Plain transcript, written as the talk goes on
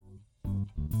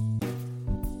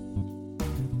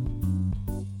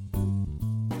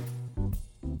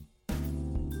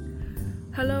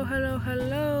Hello, hello,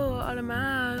 hello,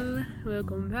 Automal.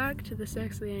 Welcome back to the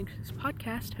Sexily Anxious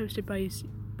podcast, hosted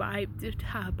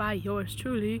by yours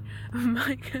truly,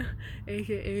 Micah,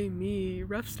 aka me.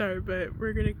 Rough start, but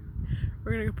we're gonna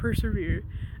persevere.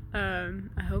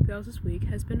 I hope y'all's this week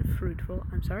has been fruitful.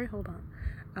 I'm sorry, hold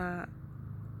on.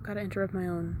 Gotta interrupt my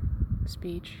own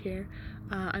speech here.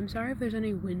 I'm sorry if there's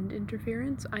any wind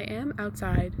interference. I am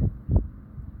outside.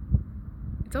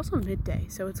 It's also midday,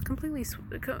 so it's a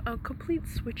complete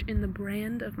switch in the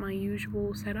brand of my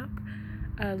usual setup.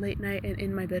 Late night and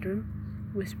in my bedroom,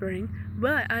 whispering.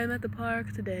 But I'm at the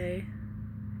park today.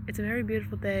 It's a very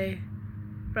beautiful day,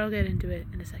 but I'll get into it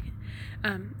in a second.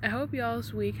 I hope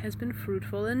y'all's week has been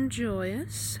fruitful and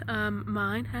joyous.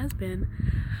 Mine has been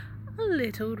a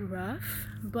little rough,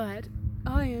 but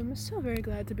I am so very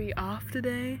glad to be off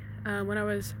today. When I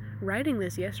was writing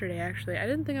this yesterday, actually, I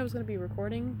didn't think I was going to be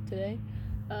recording today.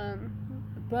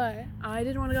 But I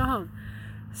didn't want to go home.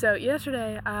 So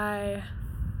yesterday I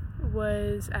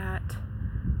was at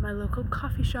my local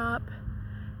coffee shop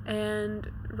and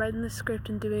writing the script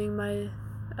and doing my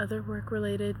other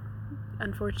work-related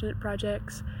unfortunate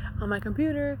projects on my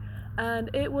computer, and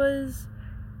I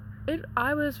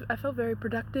felt very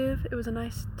productive. It was a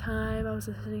nice time. I was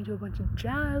listening to a bunch of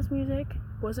jazz music.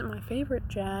 Wasn't my favorite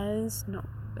jazz, no.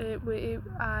 I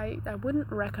wouldn't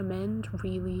recommend,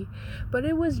 really, but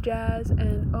it was jazz,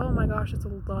 and oh my gosh, it's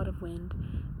a lot of wind.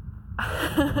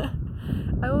 I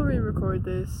will re-record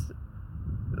this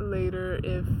later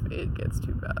if it gets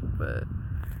too bad, but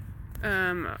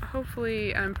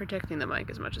hopefully I'm protecting the mic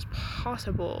as much as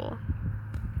possible,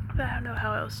 but I don't know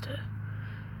how else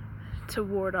to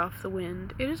ward off the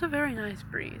wind. It is a very nice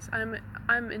breeze. I'm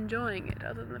enjoying it,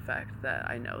 other than the fact that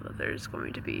I know that there's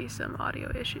going to be some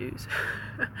audio issues.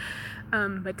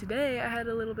 But today I had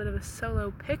a little bit of a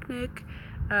solo picnic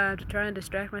to try and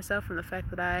distract myself from the fact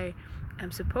that I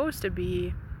am supposed to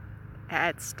be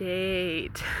at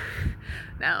state.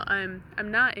 Now I'm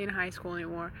not in high school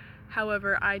anymore.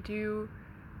 However, I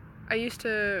used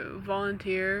to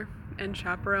volunteer and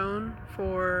chaperone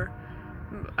for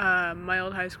my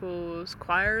old high school's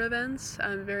choir events.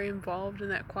 I'm very involved in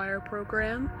that choir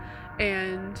program,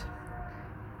 and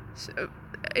so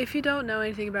if you don't know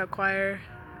anything about choir,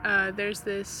 there's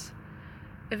this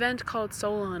event called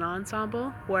Solo and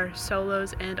Ensemble, where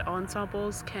solos and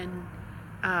ensembles can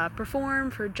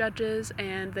perform for judges,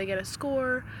 and they get a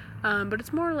score, but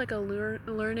it's more like a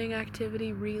learning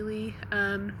activity, really.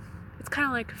 It's kind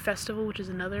of like a festival, which is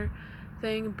another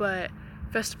thing, but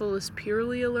festival is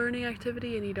purely a learning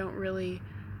activity, and you don't really,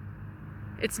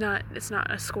 it's not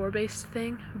a score-based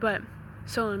thing. But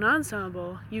solo and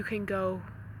ensemble, you can go,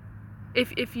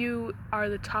 if you are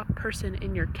the top person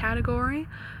in your category,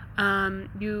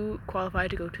 you qualify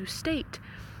to go to state.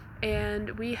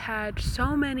 And we had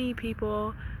so many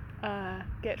people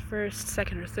get first,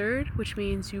 second, or third, which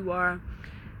means you are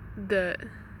the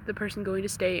person going to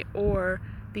state or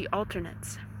the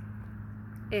alternates.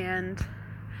 And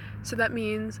so that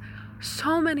means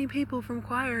so many people from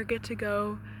choir get to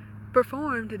go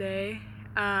perform today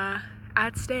at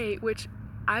state, which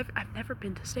I've never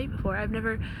been to state before. I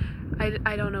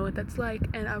don't know what that's like,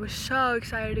 and I was so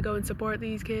excited to go and support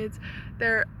these kids.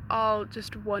 They're all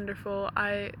just wonderful.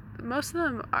 Most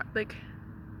of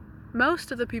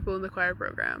the people in the choir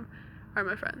program are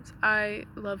my friends. I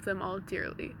love them all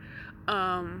dearly.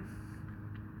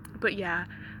 But yeah,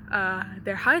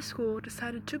 their high school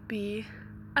decided to be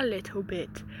a little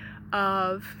bit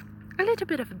of a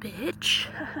bitch.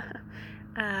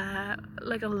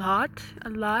 Like a lot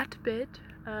bit,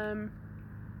 and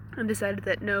decided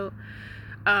that no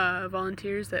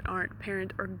volunteers that aren't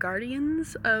parent or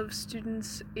guardians of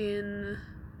students in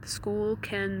the school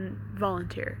can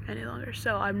volunteer any longer.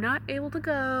 So I'm not able to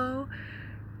go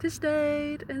to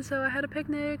state, and so I had a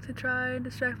picnic to try and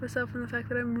distract myself from the fact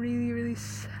that I'm really, really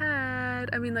sad.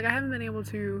 I mean, like, I haven't been able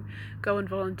to go and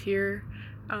volunteer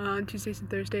on Tuesdays and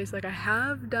Thursdays like I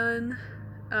have done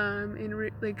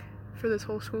for this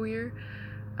whole school year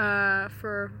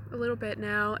for a little bit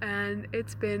now, and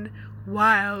it's been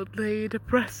wildly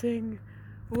depressing.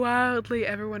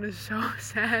 Everyone is so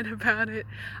sad about it.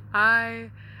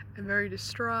 I am very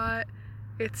distraught.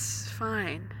 It's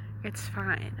fine.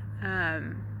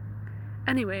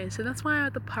 Anyway, so that's why I'm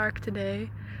at the park today,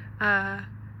 and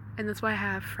that's why I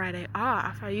have Friday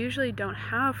off. I usually don't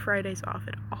have Fridays off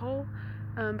at all,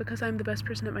 because I'm the best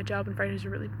person at my job and Fridays are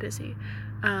really busy,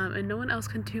 and no one else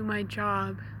can do my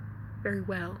job very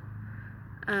well.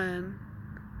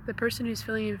 The person who's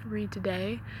filling in for me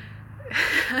today,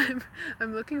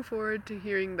 I'm looking forward to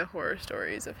hearing the horror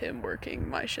stories of him working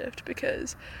my shift,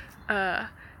 because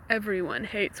everyone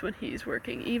hates when he's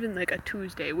working, even like a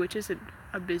Tuesday, which isn't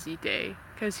a busy day,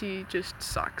 because he just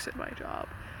sucks at my job.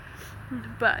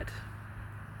 But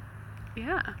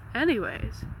yeah,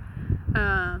 anyways,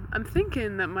 I'm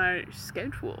thinking that my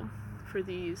schedule for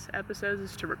these episodes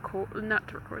is to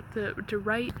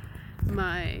write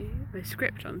my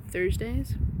script on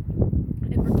Thursdays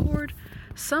and record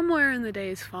somewhere in the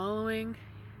days following.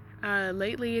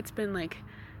 Lately it's been like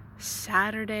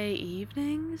Saturday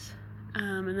evenings,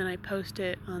 and then I post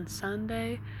it on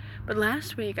Sunday. But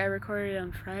last week I recorded it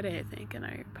on Friday, I think, and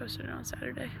I posted it on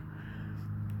Saturday.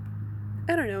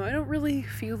 I don't know, I don't really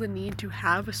feel the need to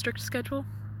have a strict schedule.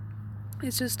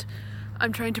 It's just,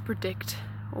 I'm trying to predict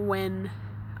when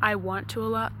I want to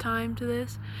allot time to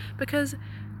this, because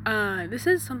this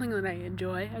is something that I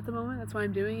enjoy at the moment. That's why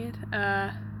I'm doing it.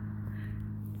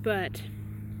 But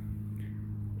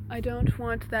I don't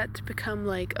want that to become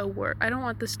like a work. I don't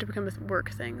want this to become a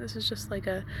work thing. This is just like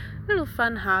a little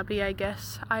fun hobby, I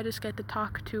guess. I just get to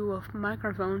talk to a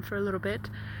microphone for a little bit,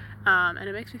 and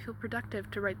it makes me feel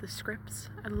productive to write the scripts.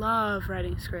 I love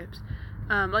writing scripts.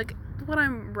 Like, what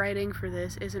I'm writing for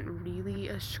this isn't really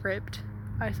a script,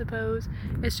 I suppose.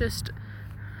 It's just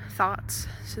thoughts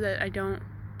so that I don't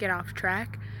get off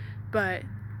track. But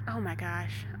oh my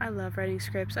gosh, I love writing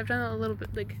scripts. I've done a little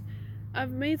bit, like,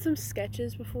 I've made some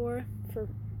sketches before for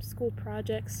school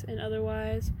projects and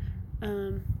otherwise,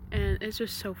 and it's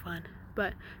just so fun.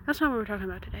 But that's not what we're talking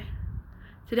about today.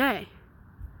 Today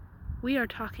we are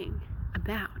talking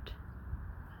about,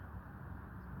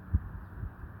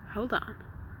 hold on,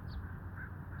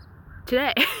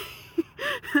 today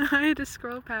I had to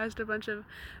scroll past a bunch of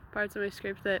parts of my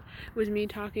script that was me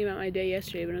talking about my day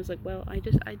yesterday, but I was like, well, I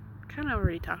kind of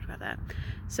already talked about that,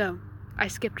 so I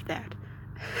skipped that.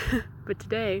 But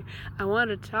today I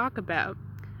wanted to talk about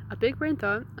a big brain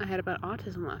thought I had about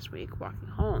autism last week walking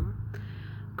home,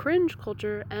 cringe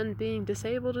culture, and being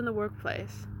disabled in the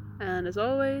workplace. And as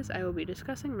always, I will be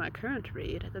discussing my current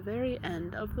read at the very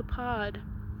end of the pod.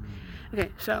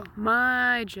 Okay, so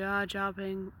my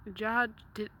jaw-dropping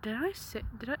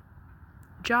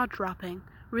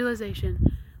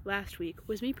realization last week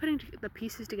was me putting the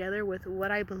pieces together with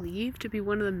what I believe to be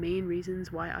one of the main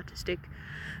reasons why autistic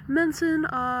men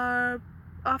are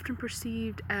often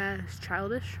perceived as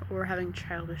childish or having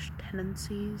childish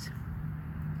tendencies.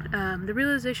 The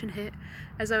realization hit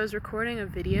as I was recording a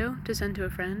video to send to a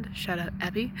friend, shout out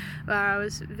Abby, where I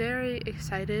was very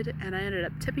excited and I ended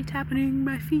up tippy-tapping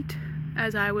my feet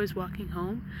as I was walking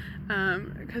home,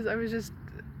 because I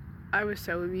was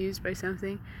so amused by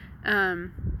something.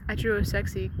 I drew a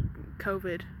sexy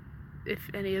COVID, if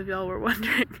any of y'all were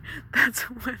wondering. That's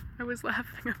what I was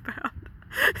laughing about.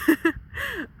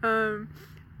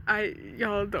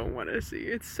 Y'all don't want to see,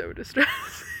 it's so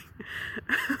distressing.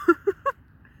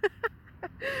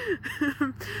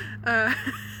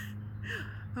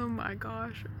 Oh my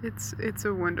gosh, it's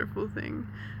a wonderful thing.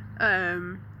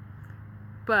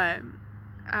 But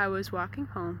I was walking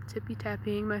home,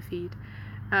 tippy-tapping my feet,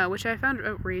 which I found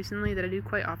out recently that I do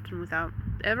quite often without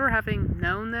ever having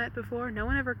known that before. No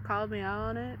one ever called me out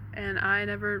on it, and I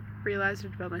never realized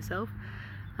it about myself.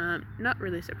 Not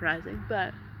really surprising,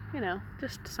 but,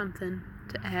 just something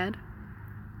to add.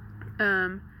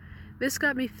 This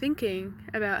got me thinking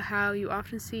about how you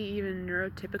often see even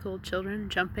neurotypical children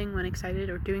jumping when excited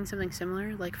or doing something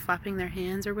similar, like flapping their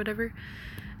hands or whatever.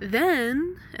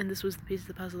 Then, and this was the piece of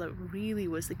the puzzle that really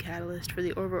was the catalyst for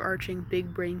the overarching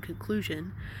big brain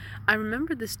conclusion, I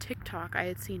remembered this TikTok I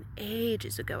had seen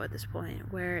ages ago at this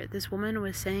point, where this woman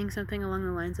was saying something along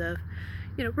the lines of,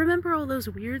 remember all those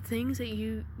weird things that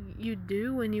you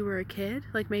do when you were a kid?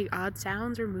 Like make odd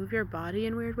sounds or move your body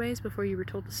in weird ways before you were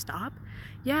told to stop?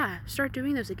 Yeah, start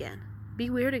doing those again.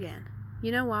 Be weird again.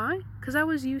 You know why? Because that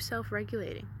was you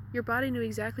self-regulating. Your body knew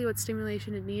exactly what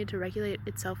stimulation it needed to regulate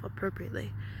itself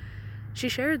appropriately. She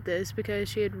shared this because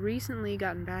she had recently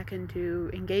gotten back into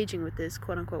engaging with this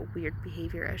quote-unquote weird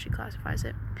behavior, as she classifies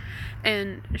it,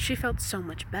 and she felt so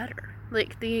much better.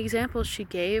 Like, the example she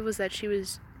gave was that she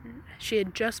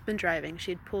had just been driving.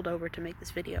 She had pulled over to make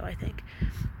this video, I think.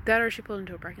 That or she pulled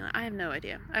into a parking lot. I have no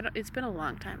idea. It's been a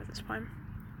long time at this point.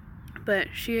 But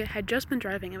she had just been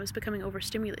driving and was becoming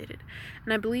overstimulated.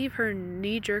 And I believe her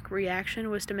knee-jerk reaction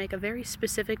was to make a very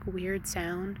specific weird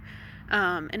sound.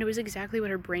 And it was exactly what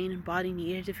her brain and body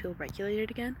needed to feel regulated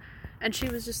again. And she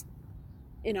was just,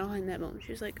 in that moment,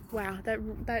 she was like, wow, that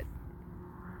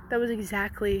was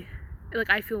exactly,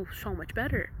 like, I feel so much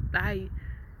better. I'm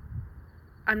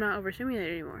not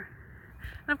overstimulated anymore.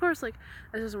 And of course, like,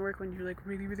 this doesn't work when you're, like,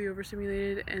 really, really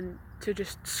overstimulated and to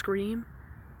just scream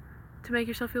to make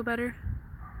yourself feel better.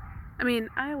 I mean,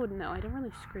 I wouldn't know. I don't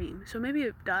really scream. So maybe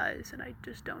it does, and I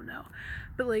just don't know.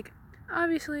 But, like,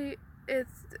 obviously,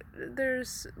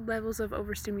 there's levels of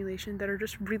overstimulation that are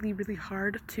just really, really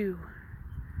hard to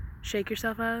shake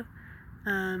yourself of.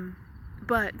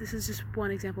 But this is just one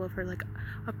example of her, like,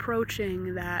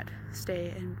 approaching that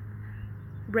state and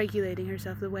regulating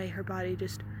herself the way her body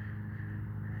just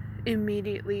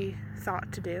immediately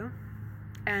thought to do.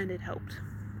 And it helped.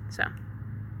 So,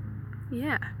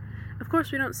 yeah. Of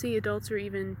course, we don't see adults or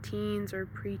even teens or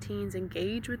preteens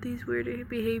engage with these weird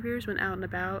behaviors when out and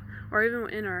about, or even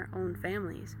in our own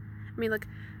families. I mean, like,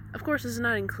 of course, this is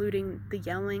not including the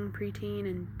yelling preteen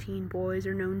and teen boys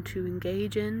are known to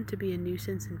engage in to be a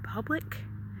nuisance in public.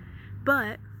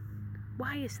 But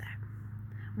why is that?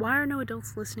 Why are no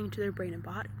adults listening to their brain and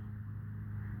body?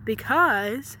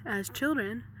 Because, as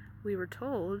children, we were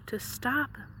told to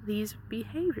stop these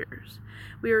behaviors.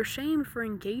 We were shamed for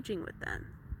engaging with them.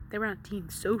 They were not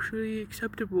deemed socially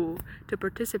acceptable to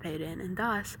participate in, and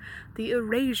thus, the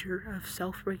erasure of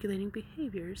self-regulating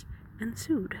behaviors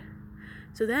ensued.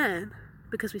 So then,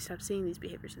 because we stopped seeing these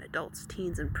behaviors in adults,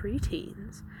 teens, and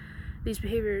preteens, these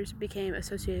behaviors became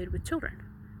associated with children.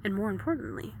 And more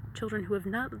importantly, children who have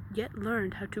not yet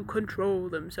learned how to control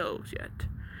themselves yet.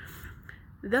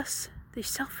 Thus, the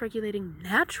self-regulating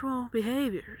natural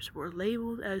behaviors were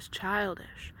labeled as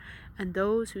childish, and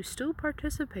those who still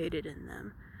participated in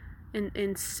them,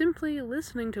 in simply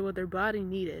listening to what their body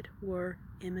needed, were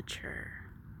immature.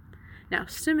 Now,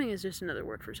 stimming is just another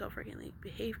word for self-regulating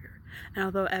behavior, and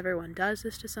although everyone does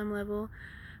this to some level,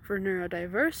 for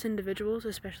neurodiverse individuals,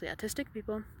 especially autistic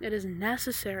people, it is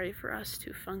necessary for us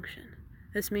to function.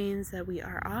 This means that we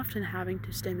are often having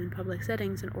to stim in public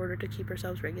settings in order to keep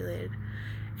ourselves regulated,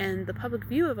 and the public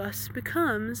view of us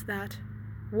becomes that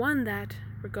one that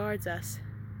regards us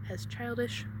as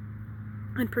childish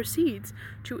and proceeds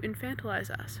to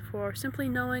infantilize us for simply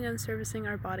knowing and servicing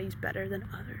our bodies better than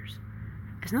others.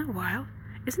 Isn't that wild?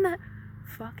 Isn't that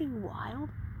fucking wild?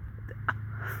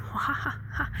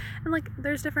 And, like,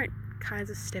 there's different kinds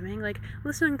of stimming. Like,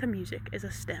 listening to music is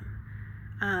a stim.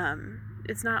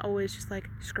 It's not always just, like,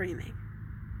 screaming.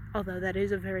 Although that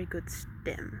is a very good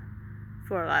stim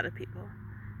for a lot of people.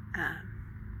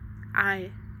 I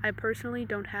personally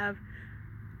don't have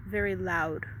very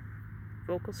loud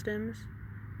vocal stems.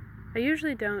 I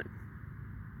usually don't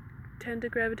tend to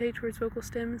gravitate towards vocal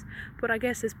stems, but I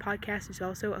guess this podcast is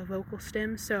also a vocal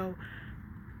stem, so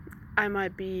I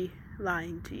might be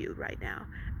lying to you right now.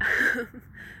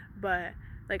 But,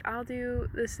 like, I'll do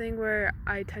this thing where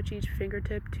I touch each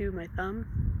fingertip to my thumb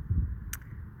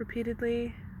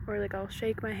repeatedly, or, like, I'll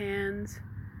shake my hands,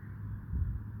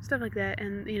 stuff like that,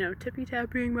 and, you know,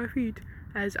 tippy-tapping my feet,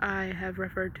 as I have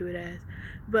referred to it as.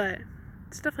 But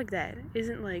stuff like that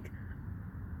isn't, like,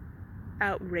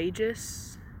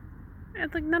 outrageous.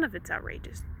 And, like, none of it's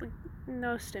outrageous. Like,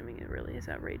 no stimming it really is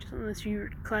outrageous, unless you're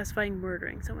classifying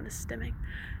murdering someone as stimming.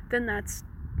 Then that's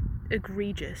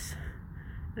egregious.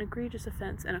 An egregious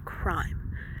offense and a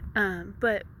crime.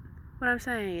 But what I'm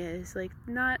saying is, like,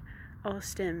 not all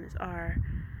stims are,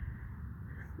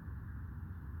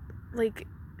 like,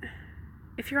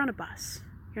 if you're on a bus,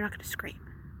 you're not going to scream.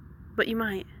 But you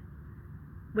might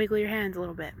wiggle your hands a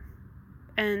little bit.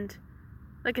 And,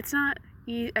 like, it's not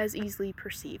as easily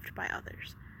perceived by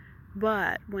others.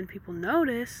 But when people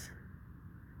notice,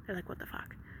 they're like, what the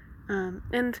fuck?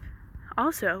 And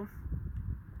also,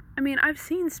 I mean, I've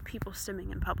seen people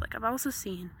stimming in public. I've also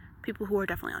seen people who are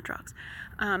definitely on drugs.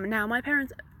 Now, my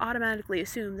parents automatically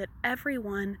assume that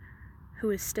everyone who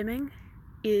is stimming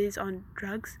is on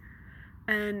drugs,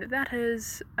 and that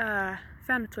has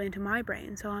found its way into my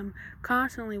brain, so I'm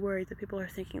constantly worried that people are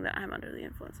thinking that I'm under the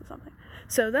influence of something.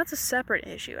 So that's a separate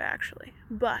issue, actually.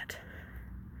 But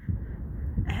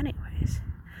anyways,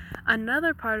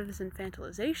 another part of this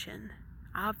infantilization,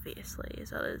 obviously, is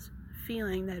this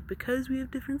feeling that because we have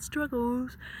different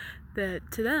struggles,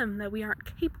 that to them, that we aren't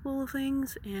capable of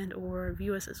things and or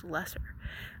view us as lesser.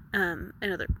 And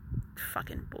other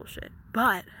fucking bullshit.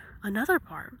 But another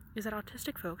part is that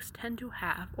autistic folks tend to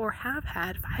have or have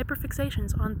had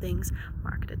hyperfixations on things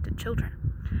marketed to children.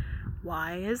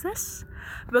 Why is this?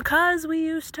 Because we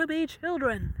used to be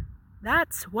children.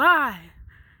 That's why.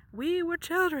 We were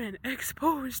children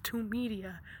exposed to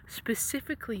media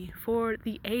specifically for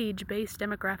the age-based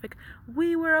demographic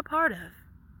we were a part of.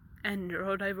 And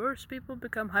neurodiverse people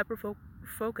become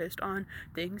hyper-focused on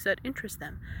things that interest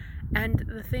them and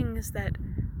the things that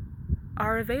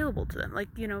are available to them. Like,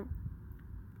 you know,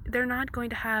 they're not going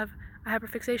to have a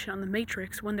hyperfixation on the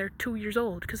Matrix when they're 2 years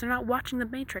old, because they're not watching the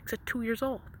Matrix at 2 years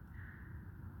old.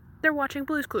 They're watching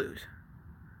Blue's Clues.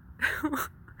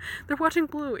 They're watching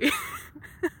Bluey.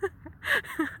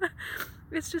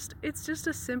 It's just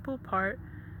a simple part.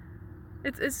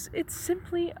 It's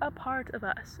simply a part of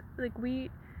us. Like,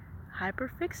 we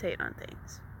hyperfixate on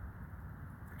things.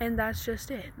 And that's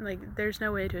just it. Like, there's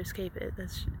no way to escape it.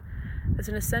 That's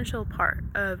an essential part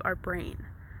of our brain.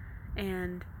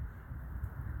 And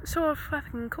so, of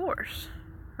fucking course,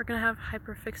 we're gonna have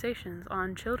hyperfixations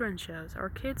on children's shows or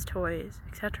kids' toys,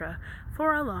 etc.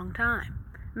 for a long time.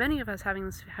 Many of us having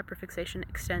this hyperfixation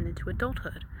extend into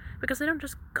adulthood because they don't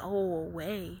just go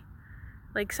away.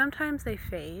 Like, sometimes they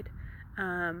fade.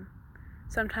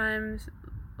 Sometimes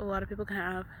a lot of people can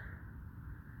have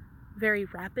very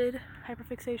rapid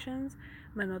hyperfixations.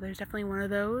 My mother's definitely one of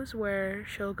those, where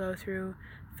she'll go through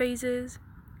phases,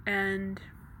 and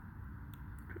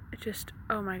it just,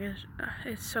 oh my gosh,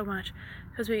 it's so much.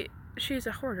 Because she's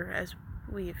a hoarder, as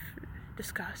we've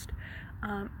discussed.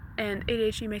 And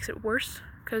ADHD makes it worse,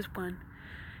 because one,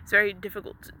 it's very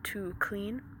difficult to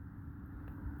clean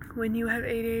when you have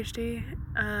ADHD.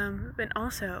 But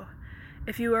also,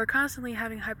 if you are constantly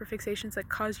having hyperfixations that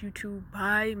cause you to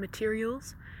buy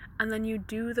materials, and then you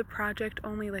do the project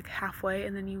only like halfway,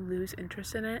 and then you lose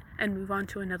interest in it and move on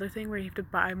to another thing where you have to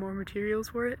buy more materials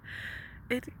for it,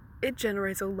 it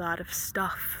generates a lot of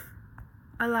stuff.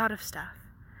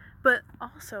 But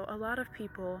also, a lot of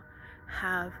people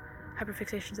have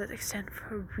hyperfixations that extend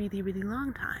for a really, really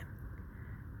long time.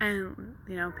 And,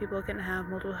 people can have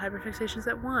multiple hyperfixations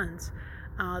at once,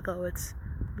 although it's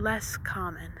less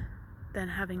common than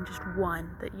having just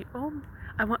one that you,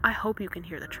 I hope you can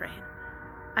hear the train.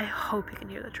 I hope you can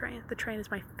hear the train. The train is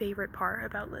my favorite part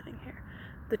about living here.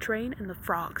 The train and the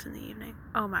frogs in the evening.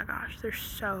 Oh my gosh, they're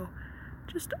so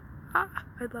just, I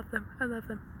love them.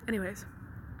 Anyways,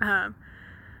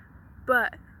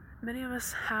 but many of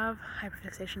us have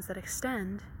hyperfixations that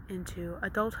extend into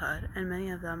adulthood, and many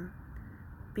of them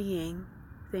being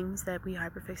things that we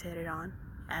hyperfixated on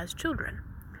as children.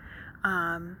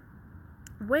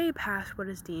 Way past what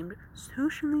is deemed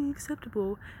socially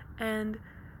acceptable, and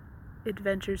it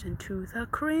ventures into the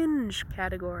cringe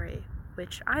category,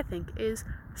 which I think is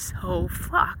so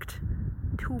fucked,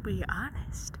 to be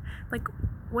honest. Like,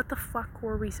 what the fuck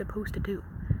were we supposed to do?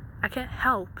 I can't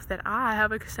help that I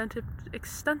have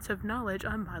extensive knowledge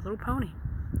on My Little Pony.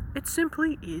 It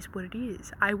simply is what it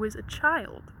is. I was a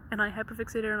child, and I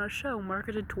hyperfixated on a show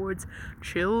marketed towards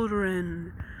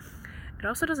children. It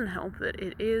also doesn't help that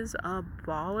it is a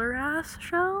baller-ass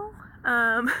show.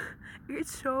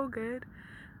 It's so good.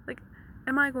 Like,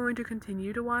 am I going to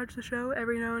continue to watch the show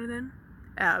every now and then?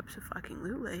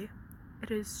 Abso-fucking-lutely. It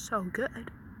is so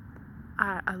good.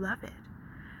 I love it.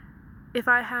 If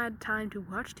I had time to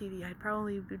watch TV, I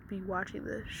probably would be watching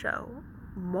the show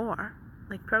more.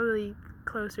 Like, probably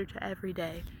closer to every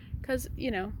day. Because,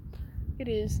 it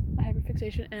is a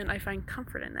hyperfixation, and I find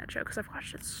comfort in that show because I've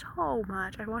watched it so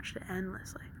much. I've watched it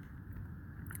endlessly.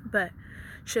 But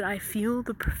should I feel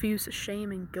the profuse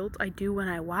shame and guilt I do when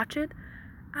I watch it?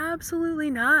 Absolutely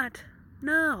not.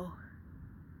 No.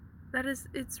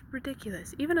 It's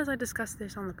ridiculous. Even as I discussed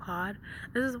this on the pod,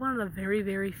 this is one of the very,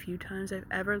 very few times I've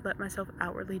ever let myself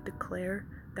outwardly declare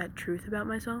that truth about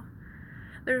myself.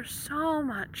 There's so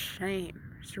much shame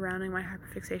surrounding my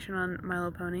hyperfixation on My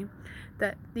Little Pony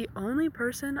that the only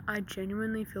person I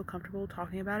genuinely feel comfortable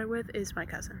talking about it with is my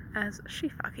cousin, as she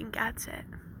fucking gets it.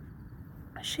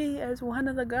 She is one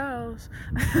of the girls.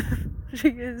 She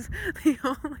is the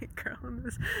only girl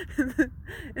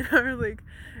in our like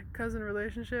cousin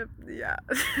relationship. Yeah.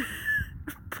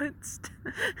 But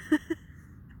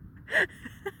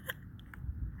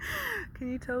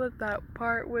can you tell that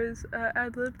part was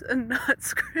ad-libbed and not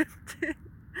scripted?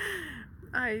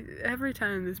 Every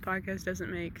time this podcast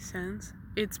doesn't make sense,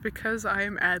 it's because I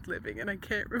am ad-libbing and I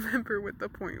can't remember what the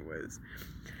point was.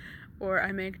 Or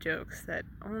I make jokes that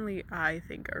only I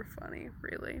think are funny,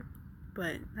 really.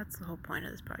 But that's the whole point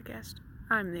of this podcast.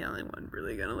 I'm the only one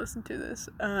really gonna listen to this.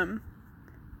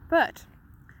 But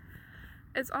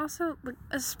it's also like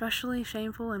especially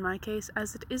shameful in my case,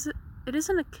 as it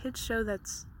isn't a kids show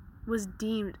was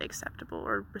deemed acceptable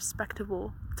or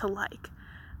respectable to like.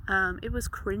 It was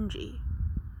cringy.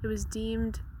 It was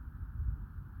deemed.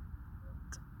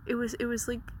 It was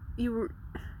like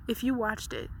if you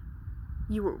watched it,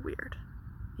 you were weird.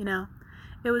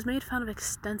 It was made fun of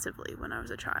extensively when I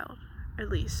was a child. At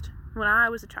least. When I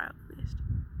was a child, at least.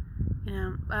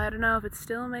 I don't know if it's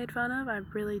still made fun of. I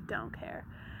really don't care.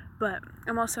 But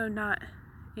I'm also not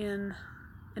in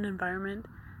an environment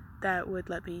that would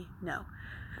let me know.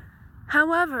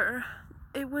 However,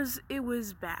 it was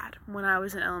bad when I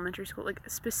was in elementary school. Like,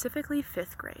 specifically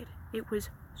 5th grade. It was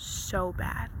so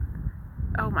bad.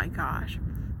 Oh my gosh.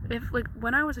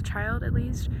 When I was a child, at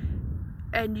least,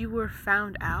 and you were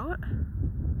found out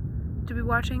to be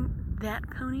watching that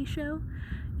pony show,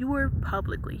 you were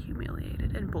publicly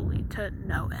humiliated and bullied to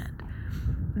no end.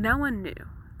 No one knew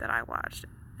that I watched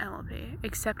MLP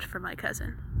except for my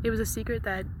cousin. It was a secret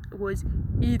that was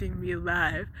eating me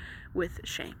alive with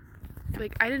shame.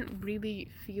 Like, I didn't really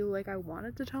feel like I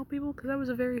wanted to tell people because I was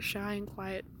a very shy and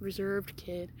quiet, reserved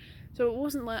kid. So it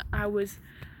wasn't like I was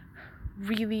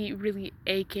really, really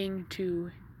aching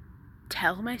to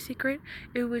tell my secret.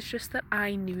 It was just that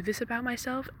I knew this about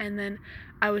myself, and then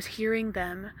I was hearing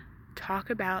them talk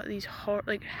about these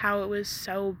like how it was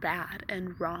so bad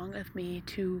and wrong of me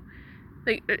to,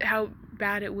 like, how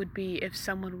bad it would be if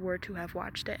someone were to have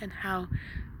watched it, and how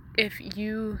if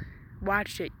you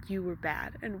watched it, you were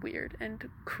bad and weird and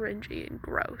cringy and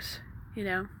gross, you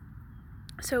know?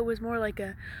 So it was more like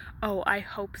a, oh, I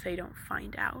hope they don't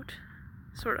find out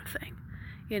sort of thing,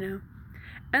 you know?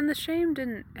 And the shame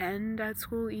didn't end at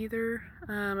school either.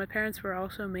 My parents were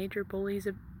also major bullies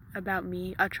about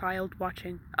me, a child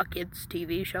watching a kid's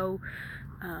TV show.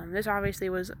 This obviously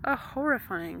was a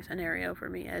horrifying scenario for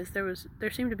me, as there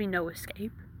seemed to be no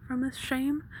escape from this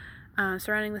shame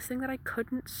surrounding this thing that I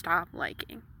couldn't stop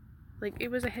liking. Like,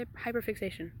 it was a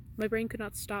hyperfixation. My brain could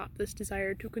not stop this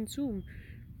desire to consume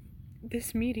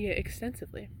this media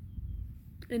extensively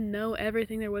and know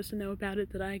everything there was to know about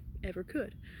it that I ever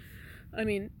could. I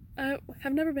mean, I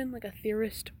have never been like a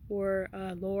theorist or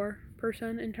a lore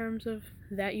person in terms of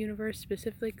that universe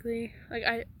specifically. Like,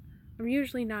 I'm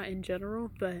usually not in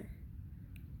general, but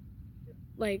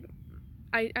like,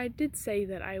 I did say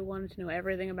that I wanted to know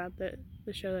everything about the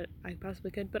show that I possibly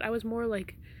could, but I was more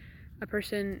like a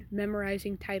person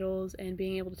memorizing titles and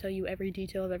being able to tell you every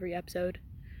detail of every episode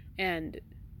and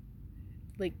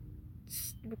like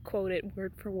quote it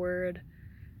word for word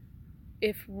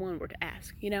if one were to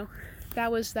ask, you know?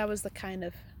 That was the kind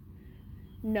of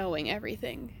knowing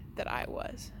everything that I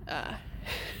was.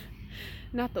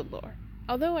 Not the lore.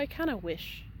 Although I kind of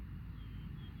wish,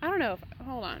 I don't know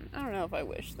if I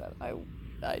wish that I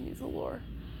knew the lore.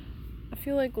 I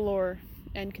feel like lore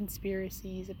and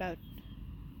conspiracies about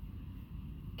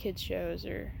kids shows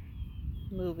or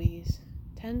movies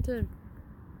tend to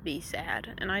be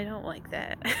sad, and I don't like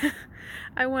that.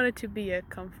 I want it to be a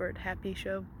comfort, happy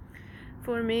show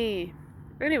for me.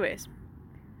 Anyways,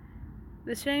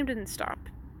 the shame didn't stop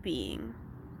being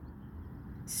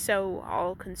so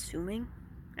all-consuming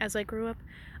as I grew up.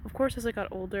 Of course, as I got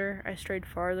older, I strayed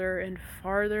farther and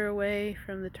farther away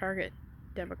from the target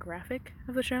demographic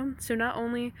of the show. So not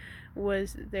only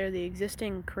was there the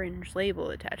existing cringe label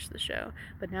attached to the show,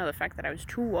 but now the fact that I was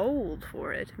too old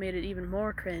for it made it even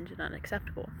more cringe and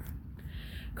unacceptable.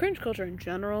 Cringe culture in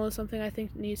general is something I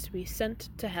think needs to be sent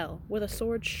to hell with a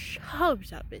sword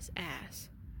shoved up its ass.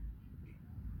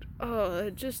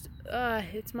 It's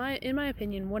in my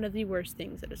opinion, one of the worst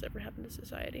things that has ever happened to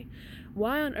society.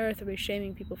 Why on earth are we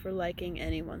shaming people for liking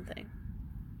any one thing?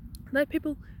 Let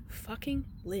people fucking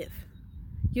live.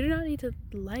 You do not need to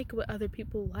like what other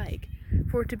people like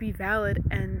for it to be valid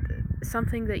and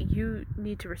something that you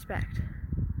need to respect.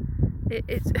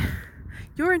 It's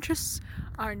your interests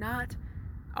are not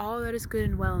all that is good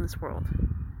and well in this world.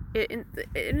 It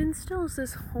instills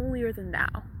this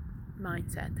holier-than-thou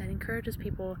mindset that encourages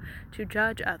people to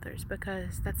judge others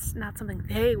because that's not something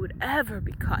they would ever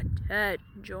be caught dead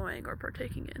enjoying or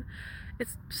partaking in.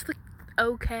 It's just like,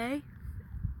 okay,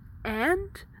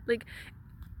 and like,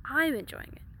 I'm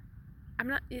enjoying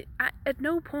it. At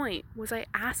no point was I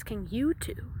asking you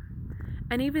to.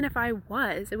 And even if I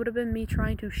was, it would have been me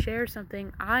trying to share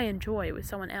something I enjoy with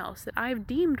someone else that I've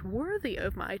deemed worthy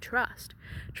of my trust.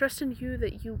 Trust in you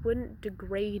that you wouldn't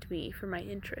degrade me for my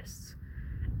interests.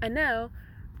 And now,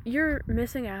 you're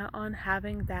missing out on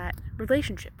having that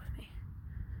relationship with me.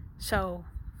 So,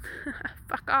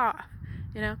 fuck off,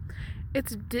 you know?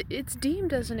 It's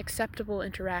deemed as an acceptable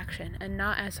interaction and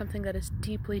not as something that is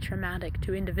deeply traumatic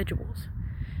to individuals.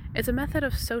 It's a method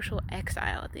of social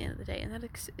exile at the end of the day, and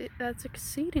that's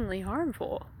exceedingly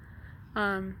harmful.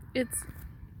 It's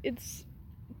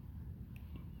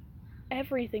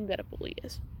everything that a bully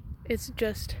is. It's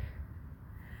just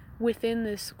within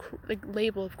this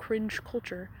label of cringe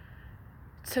culture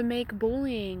to make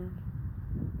bullying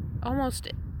almost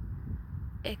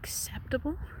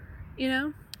acceptable, you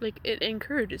know? Like, it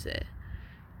encourages it.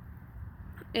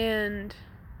 And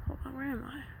hold on, where am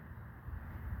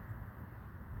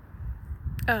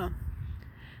I? Oh.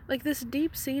 Like, this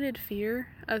deep-seated fear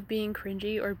of being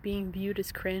cringy or being viewed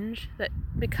as cringe that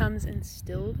becomes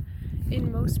instilled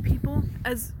in most people,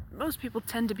 as most people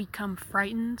tend to become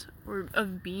frightened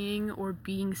of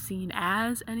being seen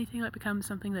as anything that becomes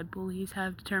something that bullies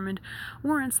have determined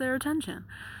warrants their attention.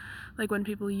 like when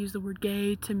people use the word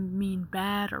gay to mean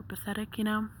bad or pathetic,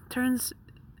 turns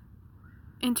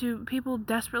into people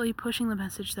desperately pushing the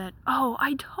message that, oh,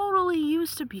 I totally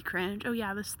used to be cringe. Oh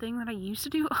yeah, this thing that I used to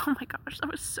do, oh my gosh, that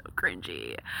was so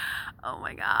cringy. Oh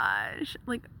my gosh.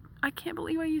 Like, I can't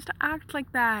believe I used to act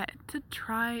like that. To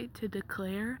try to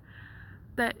declare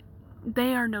that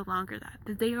they are no longer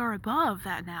that they are above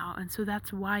that now, and so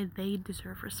that's why they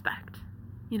deserve respect.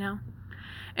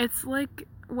 It's like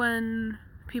when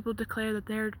people declare that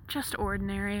they're just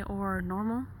ordinary or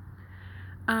normal.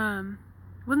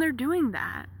 When they're doing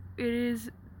that, it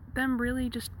is them really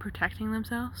just protecting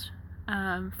themselves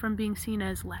from being seen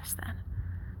as less than.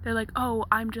 They're like, oh,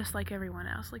 I'm just like everyone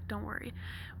else, like, don't worry.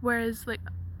 Whereas, like,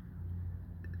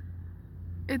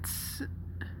 it's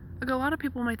like a lot of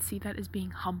people might see that as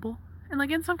being humble, and like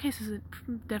in some cases it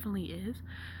definitely is,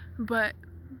 but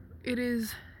it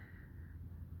is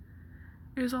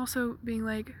also being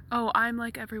like, oh, I'm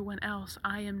like everyone else.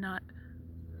 I'm not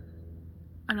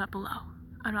below.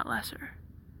 I'm not lesser.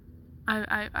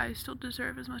 I still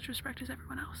deserve as much respect as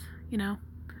everyone else.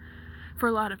 For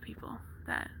a lot of people,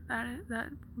 that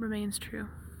remains true.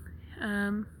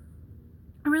 I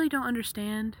really don't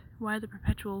understand why the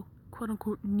perpetual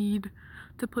quote-unquote need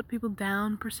to put people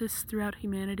down persists throughout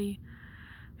humanity.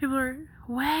 People are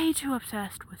way too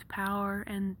obsessed with power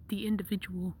and the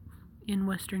individual in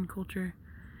Western culture.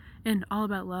 In All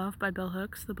About Love by Bell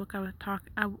Hooks, the book I talked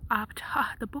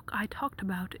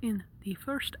about in the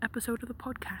first episode of the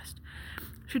podcast,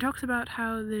 she talks about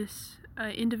how this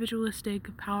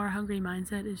individualistic, power-hungry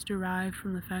mindset is derived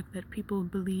from the fact that people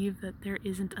believe that there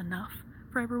isn't enough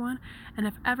for everyone, and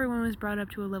if everyone was brought up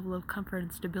to a level of comfort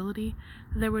and stability,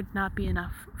 there would not be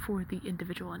enough for the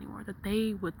individual anymore, that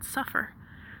they would suffer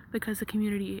because the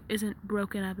community isn't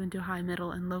broken up into high,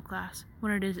 middle, and low class,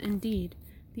 when it is indeed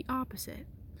the opposite.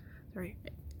 Sorry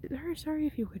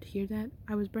if you could hear that.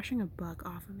 I was brushing a bug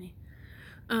off of me.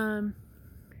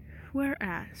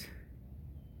 Whereas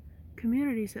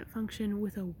communities that function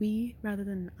with a we rather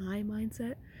than an I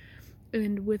mindset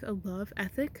and with a love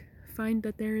ethic find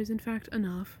that there is in fact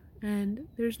enough, and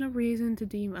there's no reason to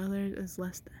deem others as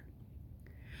less than.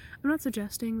 I'm not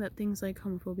suggesting that things like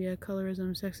homophobia,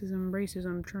 colorism, sexism,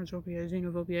 racism, transphobia,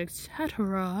 xenophobia,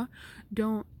 etc.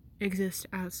 don't exist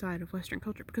outside of Western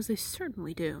culture, because they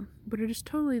certainly do, but it is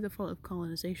totally the fault of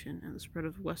colonization and the spread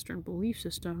of Western belief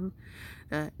system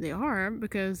that they are,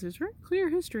 because there's very clear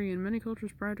history in many cultures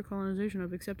prior to colonization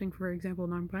of accepting, for example,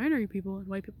 non-binary people, and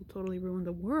white people totally ruined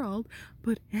the world.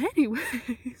 But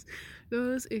anyways,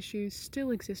 those issues still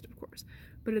exist, of course,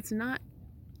 but as not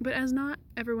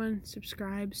everyone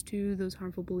subscribes to those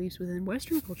harmful beliefs within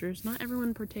Western cultures, not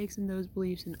everyone partakes in those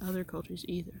beliefs in other cultures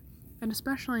either. And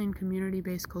especially in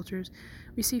community-based cultures,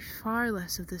 we see far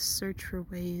less of this search for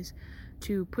ways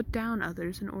to put down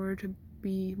others in order to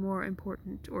be more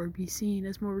important or be seen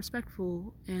as more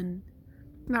respectable and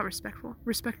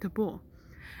respectable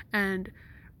and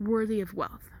worthy of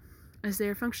wealth, as they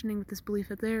are functioning with this belief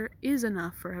that there is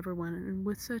enough for everyone and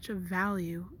with such a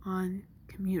value on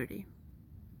community.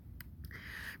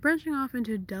 Branching off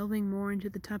into delving more into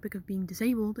the topic of being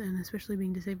disabled, and especially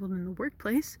being disabled in the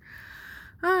workplace,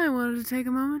 I wanted to take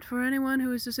a moment for anyone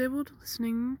who is disabled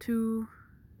listening to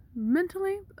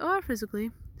mentally or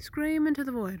physically scream into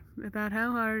the void about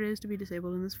how hard it is to be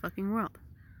disabled in this fucking world.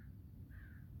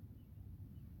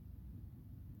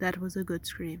 That was a good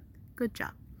scream. Good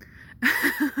job.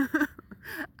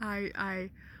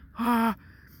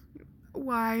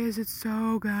 Why is it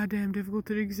so goddamn difficult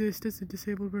to exist as a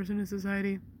disabled person in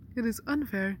society? It is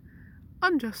unfair,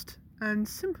 unjust, and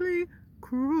simply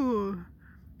cruel.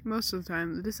 Most of the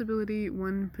time, the disability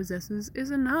one possesses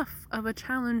is enough of a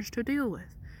challenge to deal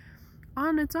with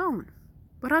on its own.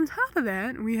 But on top of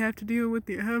that, we have to deal with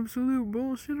the absolute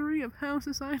bullshittery of how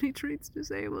society treats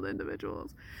disabled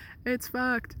individuals. It's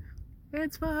fucked.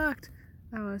 It's fucked.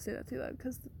 I don't want to say that too loud,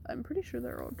 because I'm pretty sure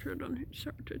there are children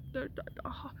here.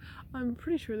 I'm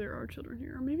pretty sure there are children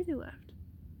here. Or maybe they left.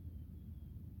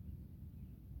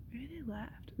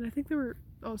 And I think there were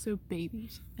also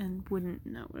babies and wouldn't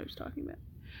know what I was talking about.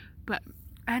 But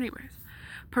anyways,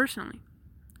 personally,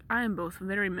 I am both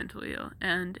very mentally ill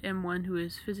and am one who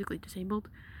is physically disabled,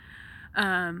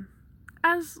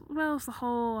 as well as the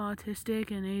whole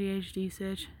autistic and ADHD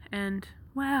sitch, and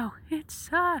wow, it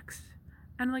sucks.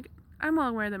 And like, I'm well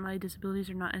aware that my disabilities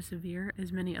are not as severe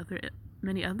as many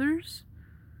others.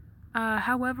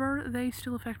 However, they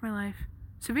still affect my life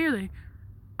severely,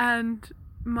 and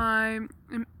my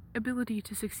ability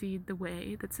to succeed the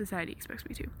way that society expects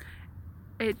me to.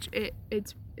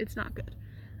 It's not good.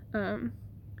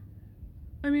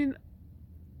 I mean,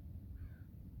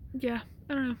 yeah,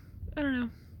 I don't know.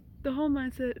 the whole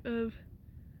mindset of,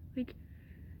 like,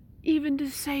 even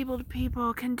disabled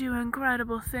people can do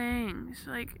incredible things.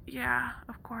 Like, yeah,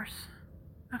 of course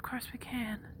we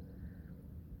can.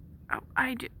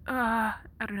 I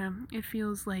don't know, it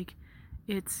feels like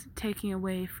it's taking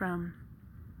away from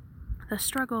the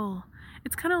struggle.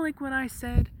 It's kind of like what I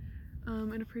said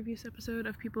in a previous episode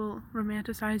of people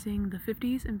romanticizing the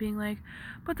 50s and being like,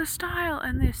 but the style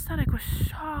and the aesthetic was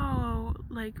so,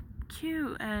 like,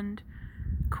 cute and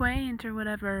quaint or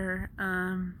whatever,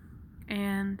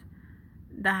 and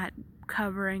that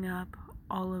covering up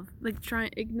all of, like,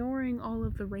 ignoring all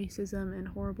of the racism and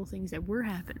horrible things that were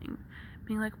happening,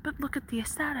 being like, but look at the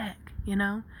aesthetic, you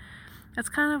know? That's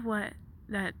kind of what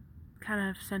that kind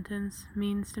of sentence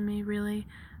means to me, really.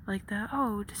 Like,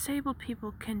 disabled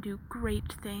people can do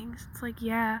great things. It's like,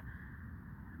 yeah,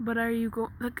 but are you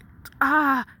like,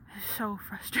 it's so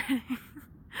frustrating.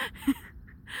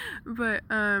 But,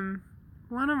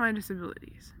 one of my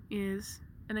disabilities is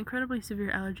an incredibly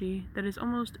severe allergy that is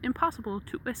almost impossible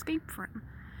to escape from.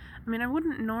 I mean, I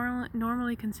wouldn't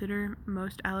normally consider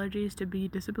most allergies to be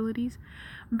disabilities,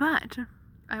 but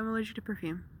I'm allergic to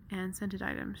perfume and scented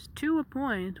items to a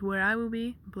point where I will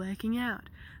be blacking out,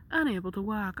 unable to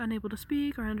walk, unable to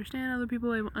speak or understand other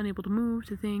people, unable to move,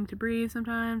 to think, to breathe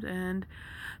sometimes, and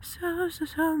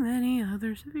so many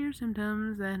other severe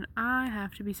symptoms that I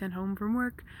have to be sent home from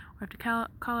work or have to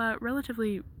call out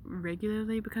relatively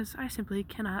regularly because I simply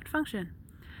cannot function.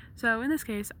 So in this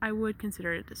case, I would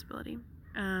consider it a disability.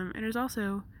 It is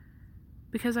also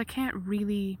because I can't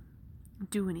really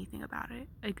do anything about it.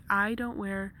 Like, I don't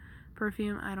wear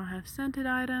perfume, I don't have scented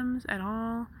items at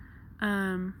all,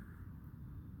 and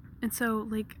so,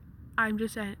 like, I'm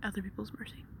just at other people's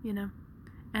mercy, you know?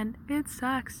 And it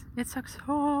sucks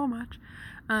so much.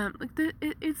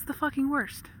 It's the fucking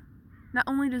worst. Not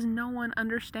only does no one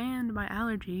understand my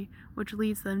allergy, which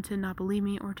leads them to not believe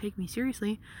me or take me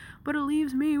seriously, but it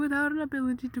leaves me without an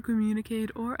ability to communicate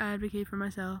or advocate for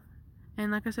myself.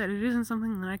 And like I said, it isn't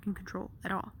something that I can control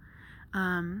at all.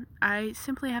 I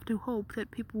simply have to hope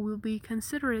that people will be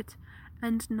considerate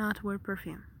and not wear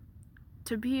perfume.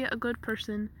 To be a good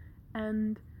person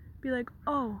and be like,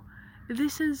 oh,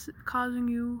 this is causing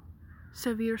you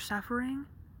severe suffering,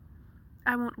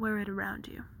 I won't wear it around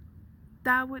you.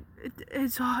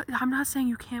 I'm not saying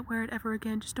you can't wear it ever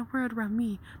again, just don't wear it around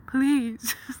me,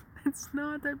 please. It's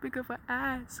not that big of an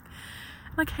ask.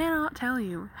 I cannot tell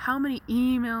you how many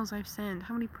emails I've sent,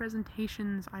 how many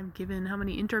presentations I've given, how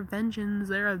many interventions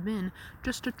there have been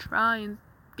just to try and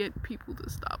get people to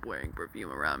stop wearing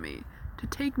perfume around me, to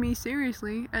take me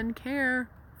seriously and care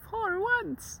for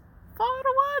once.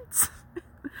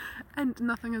 And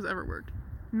nothing has ever worked.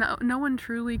 No one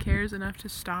truly cares enough to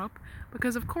stop,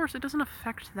 because of course it doesn't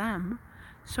affect them,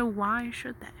 so why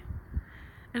should they?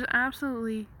 It's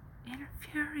absolutely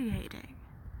infuriating.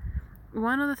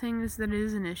 One of the things that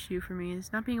is an issue for me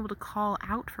is not being able to call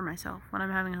out for myself when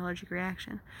I'm having an allergic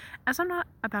reaction, as I'm not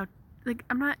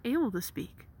able to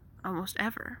speak almost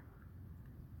ever.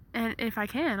 And if I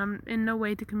can, I'm in no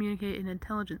way to communicate in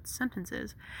intelligent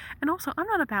sentences. And also, I'm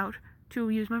not about to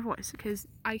use my voice, because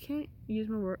I can't use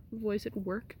my voice at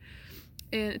work,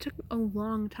 and it took a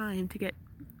long time to get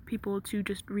people to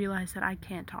just realize that I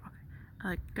can't talk.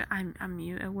 Like, I'm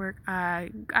mute at work. I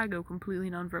go completely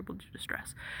nonverbal to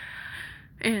distress,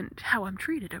 and how I'm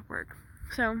treated at work.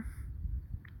 So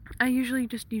I usually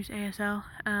just use ASL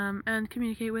and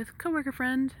communicate with coworker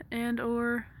friend and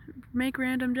or make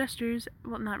random gestures.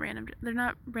 Well, not random. They're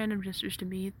not random gestures to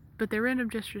me, but they're random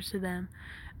gestures to them.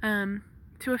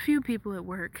 To a few people at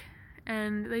work,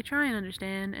 and they try and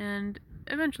understand and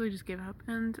eventually just give up,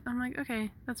 and I'm like,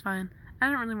 okay, that's fine. I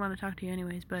don't really want to talk to you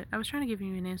anyways, but I was trying to give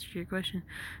you an answer to your question.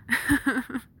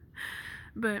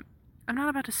 But I'm not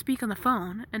about to speak on the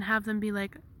phone and have them be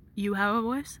like, you have a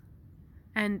voice?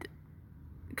 And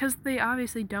because they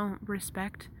obviously don't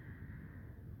respect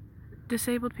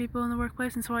disabled people in the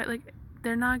workplace, and so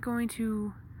they're not going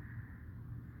to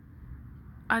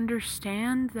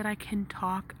understand that I can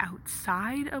talk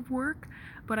outside of work,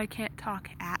 but I can't talk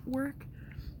at work.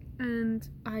 And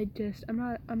I'm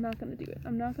not gonna do it.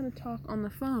 I'm not gonna talk on the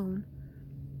phone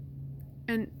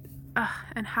and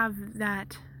have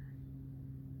that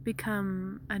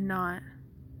become an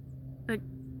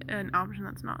option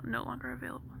that's no longer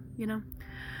available, you know?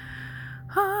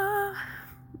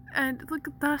 And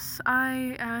thus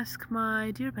I ask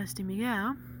my dear bestie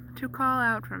Miguel to call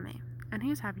out for me, and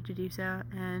he's happy to do so,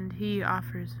 and he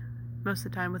offers most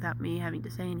of the time without me having to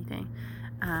say anything.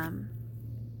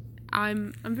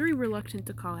 I'm very reluctant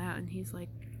to call out, and he's like,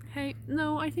 hey,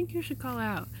 no, I think you should call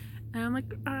out. And I'm like,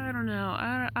 I don't know.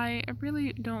 I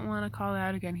really don't want to call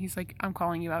out again. He's like, I'm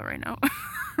calling you out right now.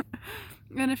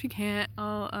 And if you can't,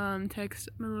 I'll text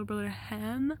my little brother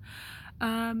Han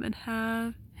and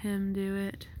have him do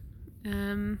it.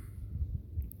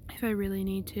 If I really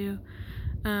need to.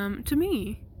 To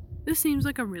me, this seems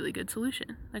like a really good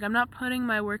solution. Like, I'm not putting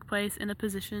my workplace in a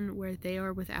position where they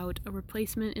are without a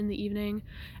replacement in the evening,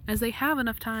 as they have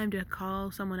enough time to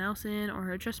call someone else in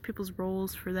or adjust people's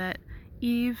roles for that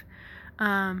eve.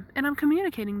 And I'm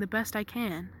communicating the best I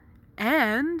can.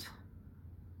 And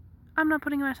I'm not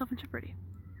putting myself in jeopardy.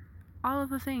 All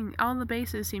the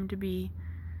bases seem to be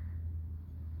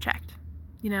checked.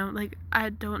 You know, like, I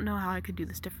don't know how I could do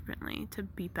this differently to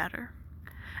be better.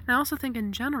 And I also think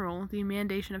in general, the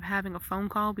mandation of having a phone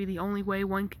call be the only way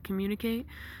one can communicate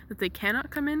that they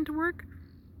cannot come into work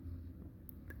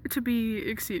to be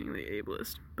exceedingly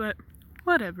ableist. But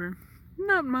whatever.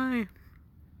 Not my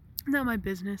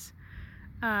business.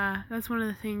 That's one of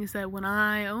the things that when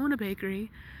I own a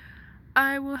bakery,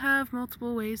 I will have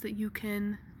multiple ways that you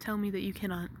can tell me that you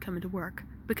cannot come into work,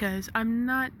 because I'm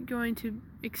not going to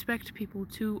expect people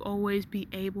to always be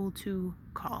able to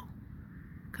call,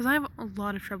 because I have a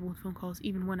lot of trouble with phone calls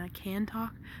even when I can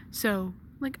talk. So,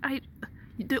 like,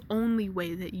 the only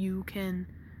way that you can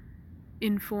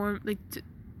inform, like,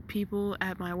 people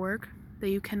at my work that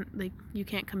you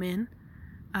can't come in,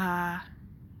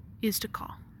 is to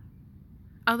call.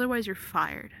 Otherwise, you're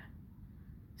fired.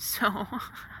 So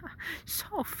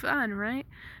fun, right?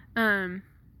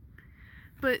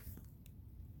 But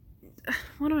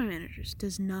one of my managers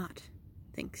does not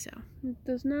think so.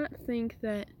 Does not think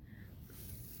that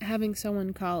having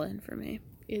someone call in for me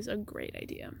is a great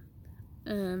idea.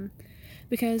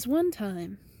 Because one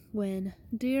time when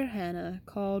dear Hannah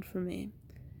called for me,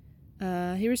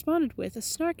 he responded with a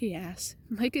snarky ass,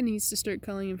 Micah needs to start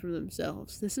calling in for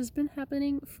themselves. This has been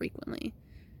happening frequently.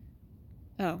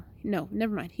 Oh, no,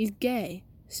 never mind. He's gay.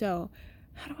 So,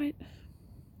 how do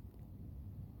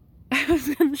I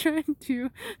was gonna try and do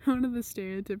one of the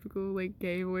stereotypical, like,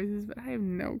 gay voices, but I have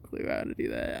no clue how to do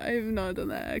that. I have not done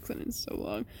that accent in so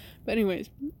long. But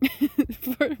anyways,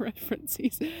 for reference,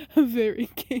 he's a very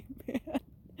gay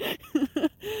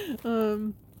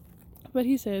man. But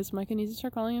he says, Micah needs to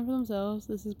start calling in for themselves.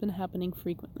 This has been happening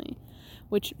frequently.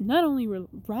 Which not only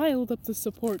riled up the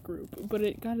support group, but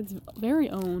it got its very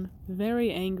own,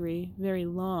 very angry, very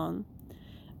long,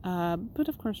 but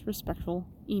of course respectful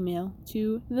email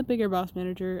to the bigger boss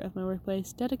manager of my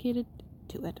workplace dedicated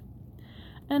to it.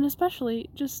 And especially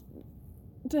just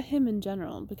to him in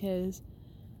general, because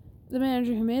the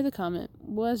manager who made the comment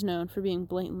was known for being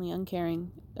blatantly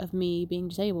uncaring of me being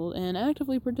disabled and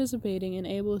actively participating in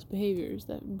ableist behaviors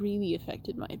that really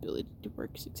affected my ability to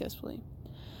work successfully.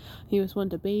 He was one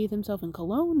to bathe himself in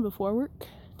cologne before work,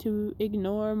 to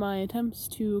ignore my attempts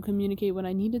to communicate when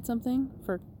I needed something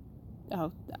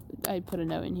I put a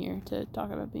note in here to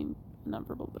talk about being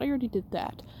nonverbal, but I already did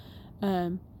that.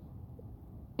 And,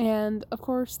 of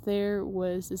course, there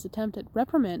was this attempt at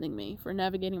reprimanding me for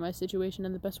navigating my situation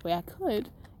in the best way I could,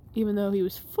 even though he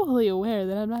was fully aware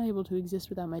that I'm not able to exist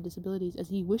without my disabilities as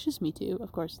he wishes me to,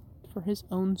 of course, for his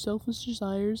own selfish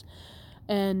desires,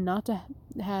 and not to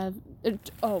have...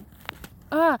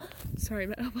 Sorry,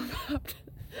 my elbow popped.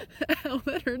 Ow,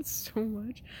 that hurts so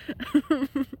much.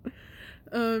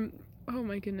 Oh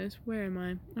my goodness, where am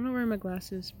I? I'm not wearing my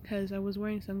glasses, because I was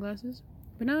wearing sunglasses,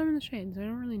 but now I'm in the shade, so I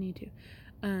don't really need to.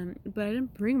 But I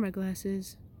didn't bring my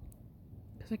glasses,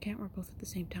 because I can't wear both at the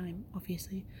same time,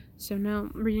 obviously. So now,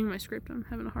 reading my script, I'm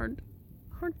having a hard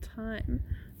time.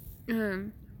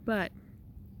 But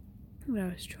what I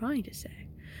was trying to say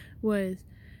was,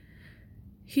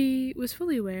 he was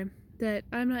fully aware that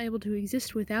I'm not able to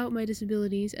exist without my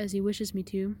disabilities as he wishes me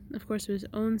to, of course of his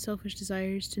own selfish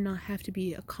desires to not have to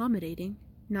be accommodating,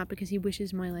 not because he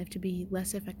wishes my life to be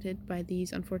less affected by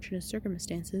these unfortunate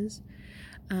circumstances.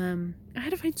 I had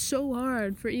to fight so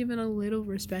hard for even a little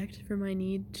respect for my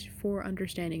need for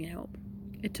understanding and help.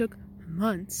 It took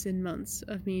months and months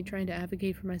of me trying to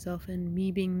advocate for myself and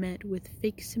me being met with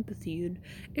fake sympathy and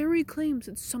airy claims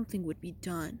that something would be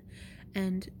done,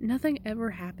 and nothing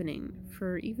ever happening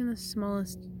for even the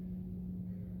smallest...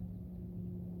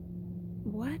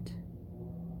 What?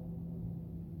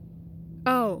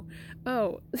 Oh,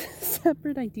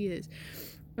 separate ideas.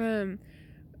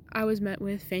 I was met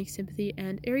with fake sympathy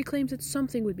and airy claims that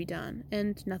something would be done,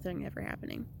 and nothing ever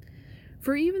happening.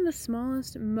 For even the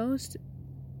smallest, most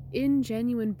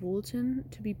ingenuine bulletin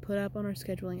to be put up on our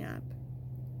scheduling app,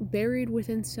 buried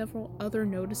within several other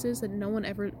notices that no one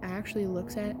ever actually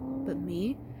looks at but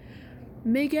me,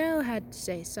 Miguel had to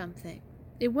say something.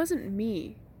 It wasn't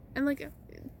me. And, like,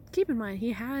 keep in mind,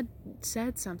 he had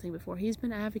said something before. He's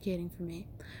been advocating for me.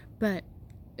 But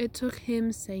it took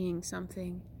him saying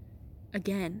something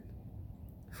again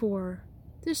for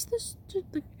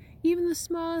even the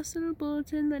smallest little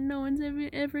bulletin that no one's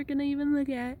ever gonna even look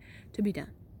at to be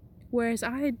done. Whereas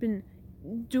I had been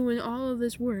doing all of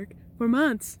this work for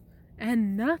months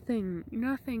and nothing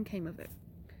came of it.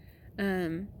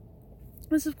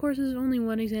 This, of course, is only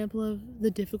one example of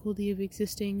the difficulty of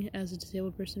existing as a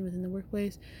disabled person within the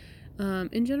workplace.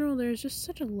 In general, there's just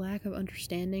such a lack of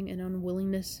understanding and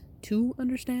unwillingness to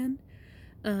understand.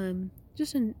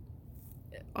 Just in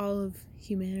all of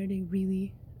humanity,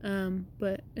 really.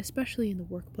 But especially in the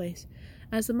workplace.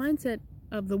 As the mindset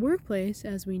of the workplace,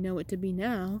 as we know it to be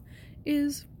now,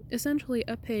 is essentially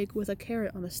a pig with a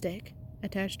carrot on a stick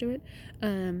attached to it.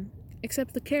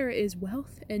 Except the carrot is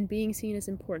wealth and being seen as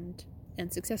important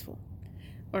and successful,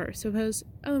 or suppose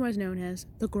otherwise known as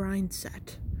the grind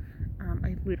set.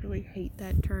 I literally hate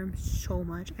that term so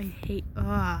much.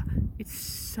 It's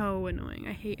so annoying.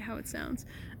 I hate how it sounds.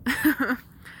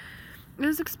 It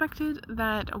is expected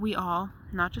that we all,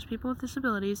 not just people with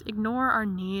disabilities, ignore our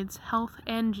needs, health,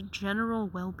 and general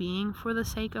well-being for the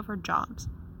sake of our jobs.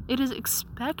 It is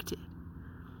expected.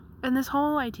 And this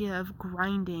whole idea of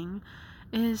grinding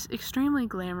is extremely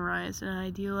glamorized and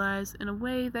idealized in a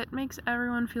way that makes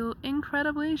everyone feel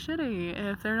incredibly shitty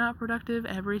if they're not productive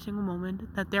every single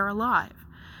moment that they're alive.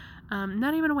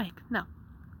 Not even awake. No.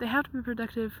 They have to be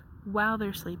productive while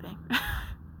they're sleeping.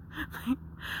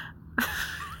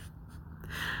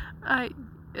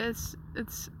 It's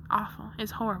awful.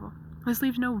 It's horrible. This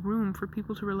leaves no room for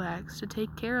people to relax, to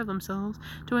take care of themselves,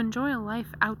 to enjoy a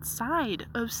life outside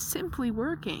of simply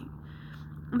working.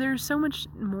 There's so much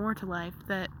more to life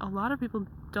that a lot of people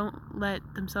don't let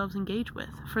themselves engage with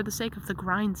for the sake of the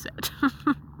grind set.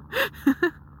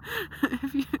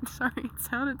 Sorry, it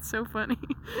sounded so funny.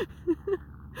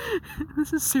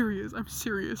 This is serious. I'm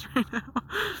serious right now.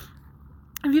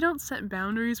 If you don't set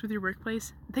boundaries with your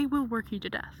workplace, they will work you to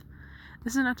death.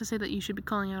 This is not to say that you should be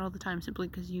calling out all the time simply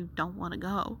because you don't want to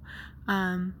go.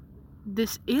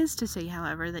 This is to say,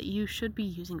 however, that you should be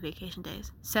using vacation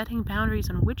days, setting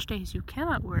boundaries on which days you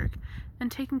cannot work,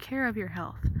 and taking care of your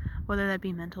health, whether that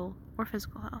be mental or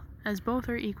physical health, as both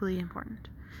are equally important.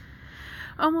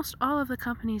 Almost all of the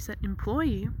companies that employ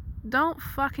you don't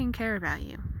fucking care about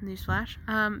you. Newsflash.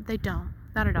 They don't.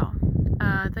 Not at all.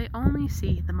 They only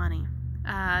see the money.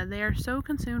 They are so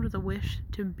consumed with a wish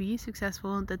to be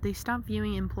successful that they stop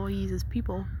viewing employees as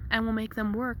people and will make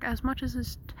them work as much as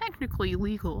is technically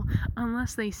legal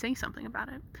unless they say something about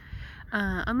it.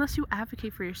 Unless you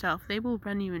advocate for yourself, they will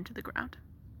run you into the ground.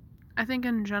 I think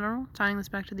in general, tying this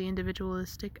back to the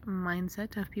individualistic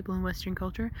mindset of people in Western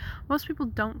culture, most people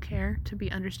don't care to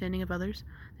be understanding of others.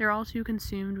 They're all too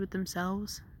consumed with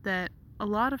themselves that a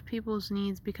lot of people's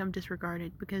needs become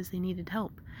disregarded because they needed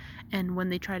help. And when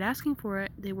they tried asking for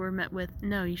it, they were met with,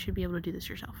 no, you should be able to do this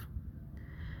yourself.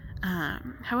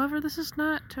 However, this is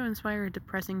not to inspire a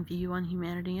depressing view on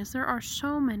humanity, as there are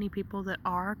so many people that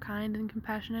are kind and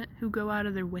compassionate who go out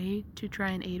of their way to try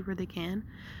and aid where they can.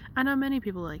 I know many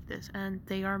people like this, and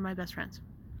they are my best friends.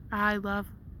 I love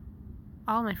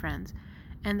all my friends,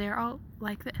 and they're all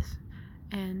like this.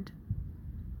 And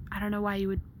I don't know why you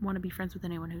would want to be friends with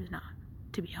anyone who's not,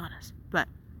 to be honest. But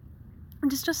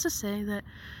just to say that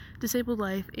disabled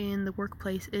life in the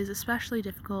workplace is especially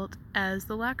difficult, as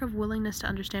the lack of willingness to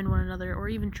understand one another or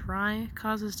even try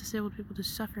causes disabled people to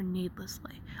suffer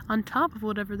needlessly, on top of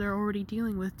whatever they're already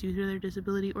dealing with due to their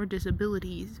disability or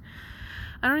disabilities.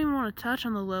 I don't even want to touch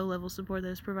on the low-level support that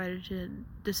is provided to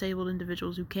disabled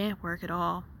individuals who can't work at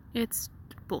all. It's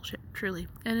bullshit, truly,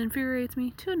 and infuriates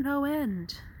me to no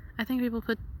end. I think people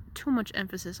put too much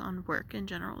emphasis on work in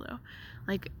general, though.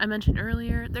 Like I mentioned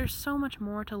earlier, there's so much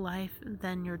more to life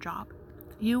than your job.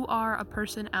 You are a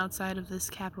person outside of this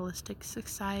capitalistic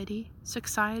society. You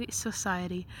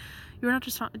are not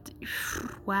just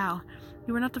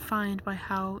You are not defined by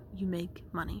how you make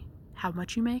money, how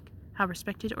much you make, how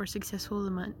respected or successful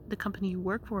the company you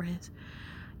work for is.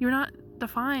 You're not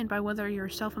defined by whether you're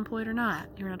self-employed or not.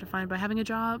 You're not defined by having a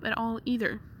job at all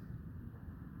either.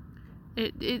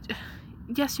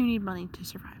 Yes, you need money to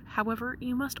survive. However,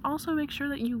 you must also make sure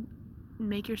that you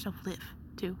make yourself live,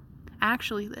 too.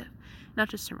 Actually live, not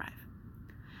just survive.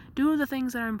 Do the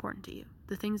things that are important to you,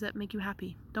 the things that make you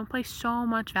happy. Don't place so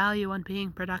much value on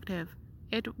being productive.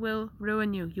 It will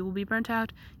ruin you. You will be burnt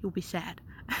out. You will be sad.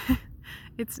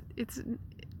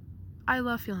 I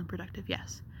love feeling productive,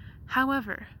 yes.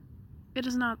 However, it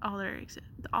is not all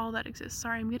that exists.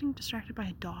 Sorry, I'm getting distracted by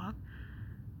a dog.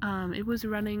 It was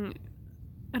running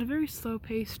at a very slow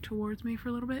pace towards me for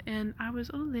a little bit, and I was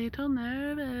a little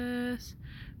nervous.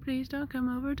 Please don't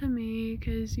come over to me,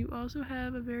 because you also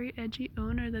have a very edgy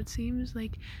owner that seems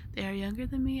like they are younger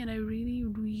than me, and I really,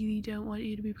 really don't want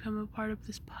you to become a part of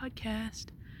this podcast.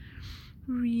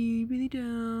 Really, really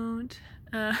don't.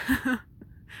 I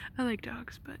like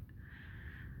dogs, but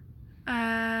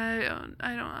I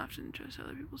don't often trust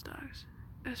other people's dogs,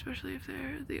 especially if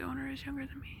the owner is younger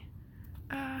than me.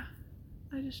 I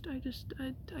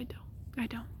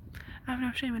don't. I have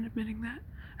no shame in admitting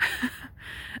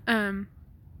that.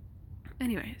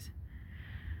 Anyways,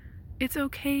 it's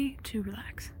okay to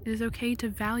relax. It is okay to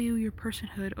value your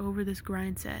personhood over this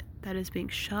grind set that is being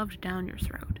shoved down your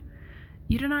throat.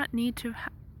 You do not need to,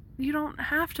 you don't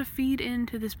have to feed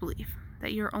into this belief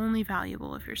that you're only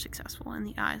valuable if you're successful in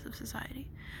the eyes of society.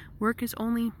 Work is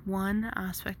only one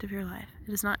aspect of your life.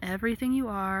 It is not everything you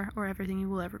are or everything you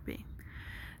will ever be.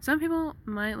 Some people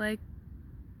might like,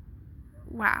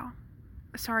 wow,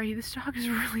 sorry, this dog is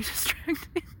really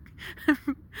distracting.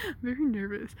 I'm very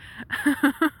nervous.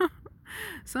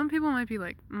 Some people might be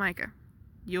like, Micah,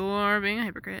 you're being a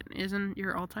hypocrite. Isn't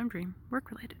your all-time dream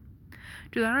work-related?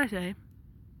 To that I say,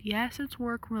 yes, it's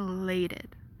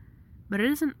work-related, but it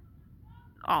isn't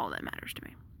all that matters to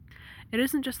me. It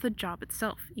isn't just the job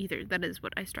itself, either. That is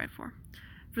what I strive for.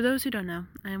 For those who don't know,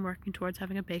 I am working towards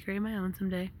having a bakery of my own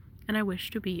someday, and I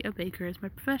wish to be a baker as my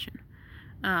profession.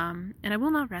 And I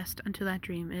will not rest until that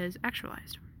dream is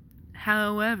actualized.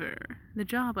 However, the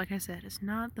job, like I said, is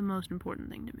not the most important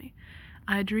thing to me.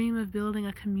 I dream of building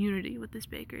a community with this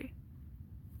bakery.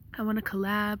 I want to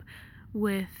collab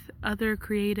with other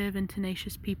creative and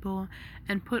tenacious people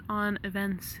and put on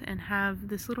events and have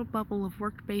this little bubble of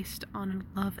work based on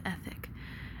love ethic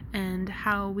and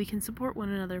how we can support one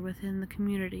another within the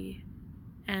community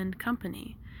and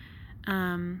company,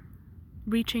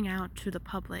 reaching out to the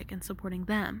public and supporting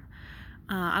them.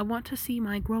 I want to see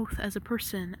my growth as a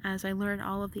person as I learn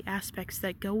all of the aspects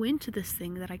that go into this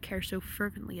thing that I care so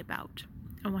fervently about.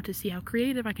 I want to see how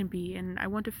creative I can be, and I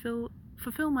want to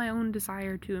fulfill my own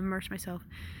desire to immerse myself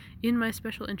in my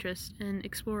special interests and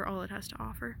explore all it has to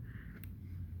offer.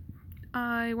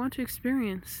 I want to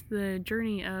experience the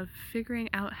journey of figuring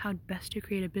out how best to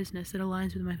create a business that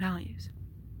aligns with my values.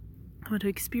 I want to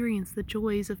experience the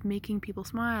joys of making people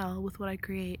smile with what I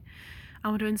create. I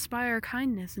want to inspire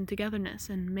kindness and togetherness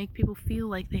and make people feel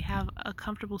like they have a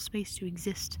comfortable space to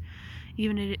exist,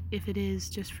 even if it is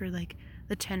just for like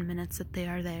the 10 minutes that they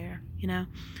are there, you know?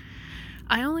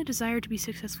 I only desire to be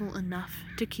successful enough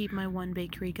to keep my one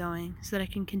bakery going so that I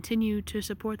can continue to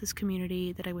support this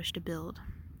community that I wish to build.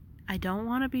 I don't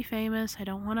want to be famous. I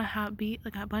don't want to be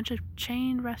like a bunch of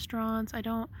chain restaurants.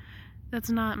 That's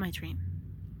not my dream.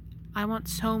 I want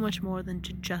so much more than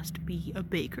to just be a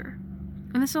baker.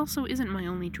 And this also isn't my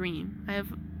only dream. I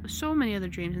have so many other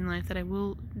dreams in life that I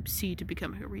will see to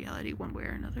becoming a reality one way or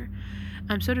another.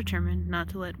 I'm so determined not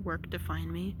to let work define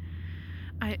me.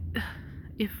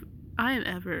 If I am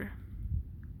ever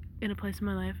in a place in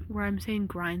my life where I'm saying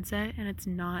grind set and it's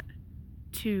not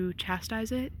to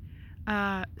chastise it,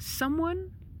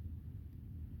 someone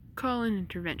call an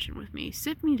intervention with me.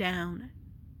 Sit me down.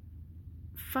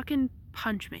 Fucking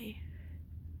punch me.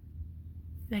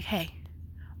 Like, hey,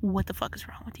 what the fuck is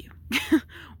wrong with you?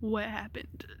 What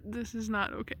happened? This is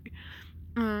not okay.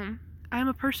 I'm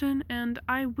a person and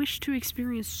I wish to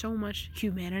experience so much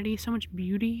humanity, so much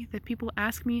beauty that people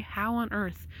ask me how on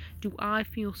earth do I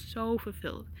feel so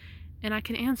fulfilled? And I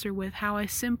can answer with how I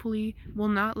simply will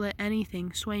not let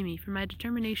anything sway me from my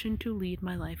determination to lead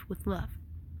my life with love.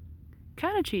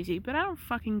 Kinda cheesy, but I don't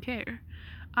fucking care.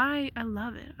 I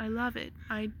love it. I love it.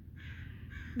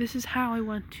 This is how I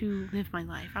want to live my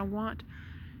life. I want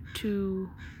to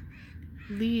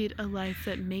lead a life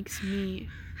that makes me...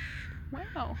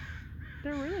 Wow,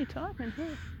 they're really talking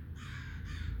here.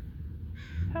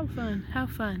 How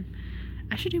fun.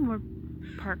 I should do more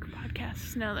park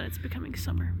podcasts now that it's becoming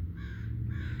summer.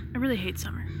 I really hate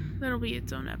summer. That'll be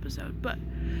its own episode, but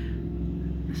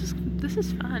this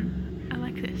is fun. I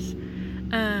like this.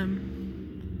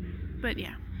 But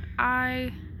yeah,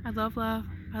 I love love.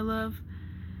 I love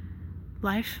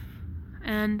life,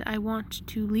 and I want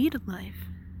to lead a life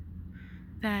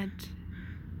that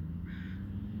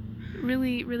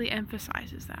really, really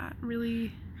emphasizes that.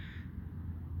 Really,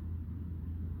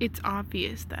 it's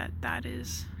obvious that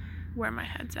is where my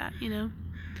head's at, you know?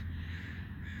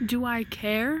 Do I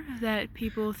care that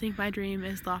people think my dream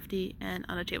is lofty and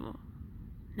unattainable?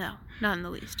 No, not in the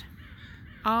least.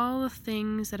 All the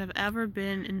things that have ever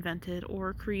been invented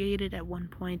or created at one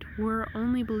point were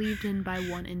only believed in by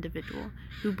one individual,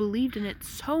 who believed in it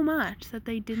so much that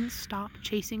they didn't stop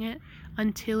chasing it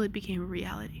until it became a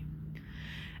reality.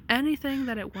 Anything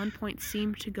that at one point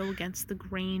seemed to go against the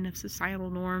grain of societal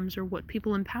norms or what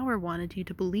people in power wanted you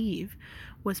to believe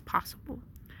was possible,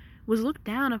 was looked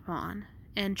down upon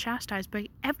and chastised by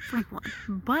everyone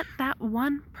but that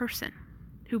one person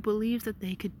who believed that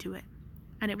they could do it.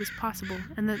 And it was possible,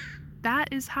 and that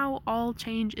is how all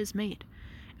change is made.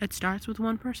 It starts with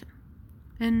one person.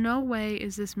 In no way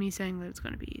is this me saying that it's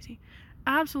going to be easy.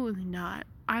 Absolutely not.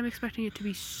 I'm expecting it to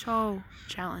be so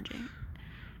challenging.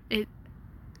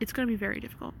 It's going to be very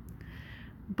difficult.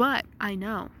 But I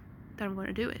know that I'm going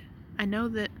to do it. I know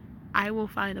that I will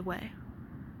find a way.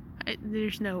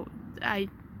 There's no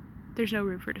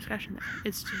room for discussion there.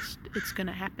 It's going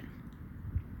to happen.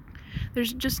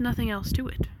 There's just nothing else to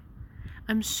it.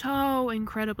 I'm so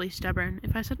incredibly stubborn.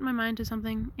 If I set my mind to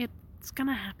something, it's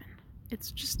gonna happen.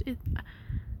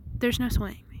 There's no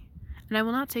swaying me. And I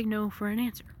will not take no for an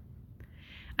answer.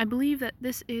 I believe that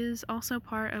this is also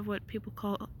part of what people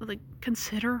call,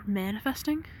 consider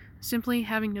manifesting. Simply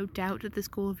having no doubt that this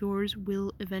goal of yours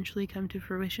will eventually come to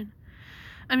fruition.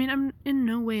 I mean, I'm in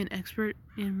no way an expert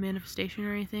in manifestation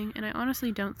or anything, and I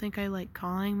honestly don't think I like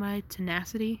calling my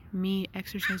tenacity me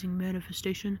exercising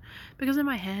manifestation, because in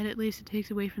my head, at least, it takes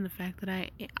away from the fact that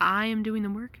I am doing the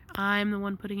work. I'm the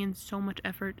one putting in so much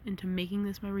effort into making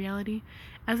this my reality,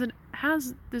 as it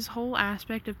has this whole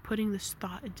aspect of putting this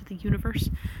thought into the universe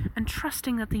and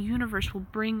trusting that the universe will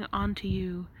bring onto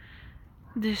you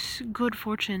this good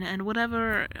fortune and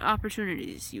whatever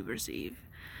opportunities you receive.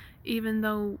 Even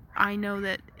though I know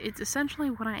that it's essentially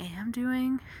what I am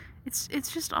doing, it's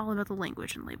just all about the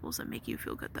language and labels that make you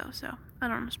feel good, though, so I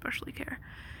don't especially care.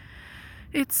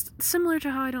 It's similar to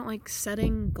how I don't like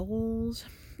setting goals,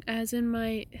 as in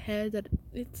my head that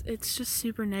it's just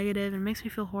super negative and makes me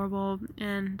feel horrible,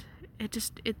 and it's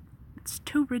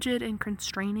too rigid and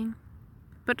constraining.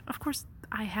 But of course,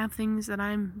 I have things that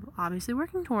I'm obviously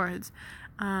working towards.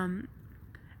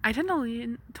 I tend to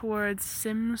lean towards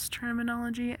Sims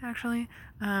terminology, actually,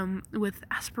 with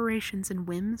aspirations and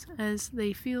whims, as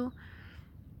they feel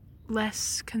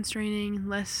less constraining,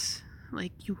 less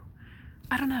like you.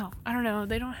 I don't know.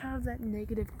 They don't have that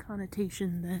negative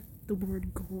connotation that the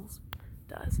word goals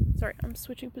does. Sorry, I'm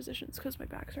switching positions because my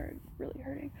back started really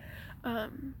hurting.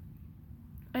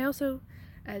 I also,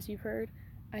 as you've heard,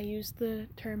 I use the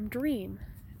term dream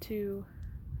to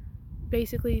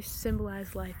basically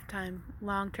symbolize lifetime,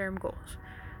 long-term goals.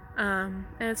 And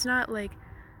it's not like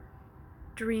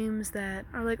dreams that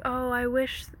are like, oh, I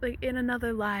wish, like, in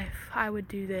another life I would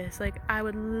do this. Like, I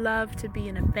would love to be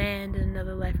in a band in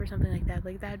another life or something like that.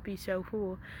 Like, that'd be so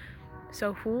cool.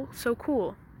 So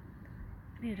cool.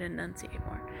 I need to enunciate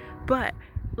more. But,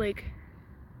 like,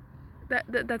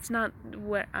 that's not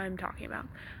what I'm talking about.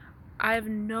 I have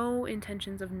no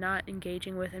intentions of not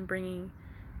engaging with and bringing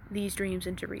these dreams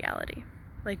into reality.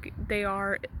 Like, they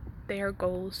are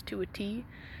goals to a T,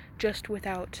 just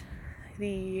without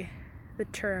the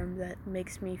term that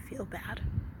makes me feel bad,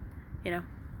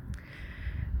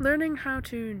 learning how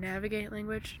to navigate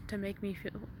language to make me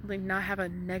feel like not have a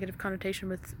negative connotation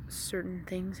with certain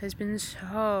things has been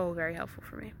so very helpful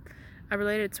for me. A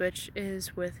related switch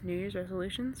is with New Year's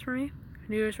resolutions for me.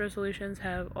 New Year's resolutions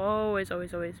have always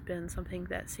been something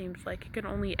that seems like it can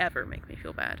only ever make me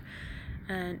feel bad.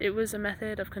 And it was a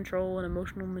method of control and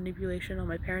emotional manipulation on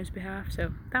my parents' behalf,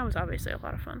 so that was obviously a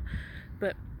lot of fun.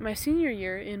 But my senior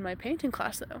year in my painting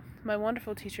class, though, my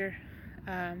wonderful teacher,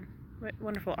 my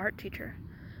wonderful art teacher,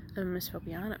 Miss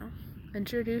Fabiano,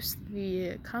 introduced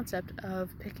the concept of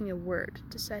picking a word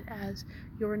to set as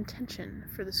your intention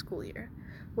for the school year.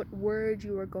 What word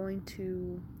you are going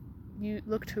to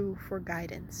look to for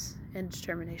guidance and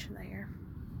determination that year.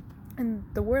 And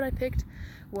the word I picked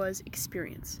was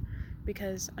experience,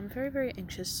 because I'm a very, very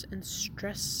anxious and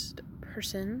stressed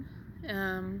person,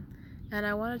 and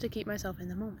I wanted to keep myself in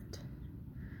the moment.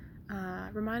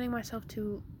 Reminding myself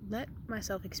to let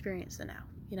myself experience the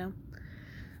now,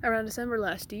 Around December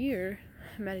last year,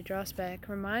 Maddie Drossbeck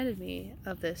reminded me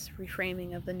of this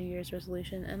reframing of the New Year's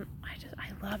resolution, and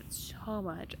I love it so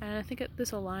much, and I think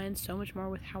this aligns so much more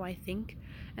with how I think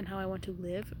and how I want to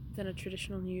live than a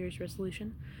traditional New Year's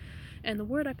resolution. And the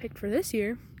word I picked for this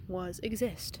year was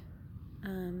exist.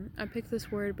 I picked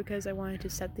this word because I wanted to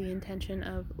set the intention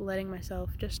of letting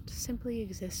myself just simply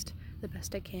exist the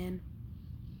best I can,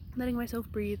 letting myself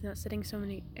breathe, not setting so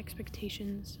many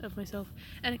expectations of myself,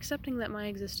 and accepting that my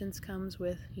existence comes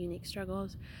with unique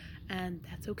struggles, and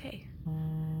that's okay.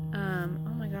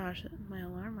 Oh my gosh, my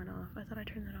alarm went off. I thought I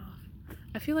turned that off.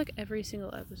 I feel like every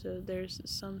single episode there's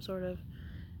some sort of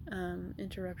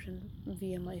interruption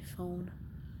via my phone.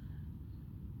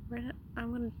 Right now,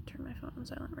 I'm gonna turn my phone on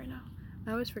silent right now.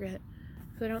 I always forget,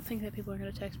 because I don't think that people are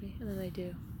gonna text me, and then they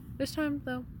do. This time,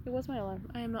 though, it was my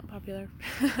alarm. I am not popular.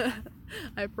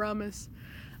 I promise.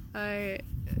 I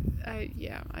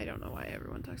don't know why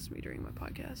everyone texts me during my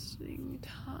podcasting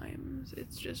times.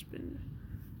 It's just been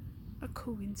a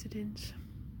coincidence.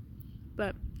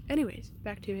 But anyways,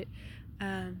 back to it.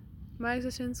 My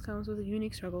existence comes with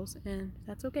unique struggles, and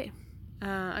that's okay.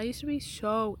 I used to be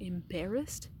so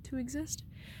embarrassed to exist.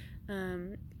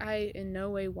 I in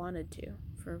no way wanted to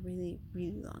for a really,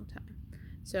 really long time.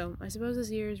 So I suppose this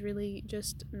year is really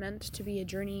just meant to be a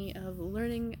journey of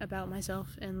learning about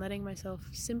myself and letting myself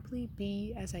simply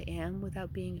be as I am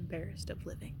without being embarrassed of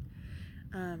living.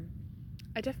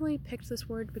 I definitely picked this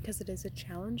word because it is a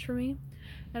challenge for me,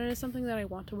 and it is something that I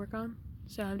want to work on.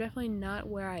 So I'm definitely not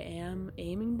where I am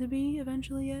aiming to be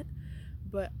eventually yet,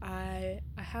 but I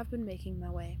have been making my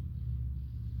way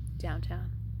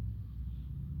downtown.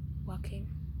 Walking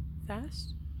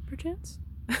fast, perchance?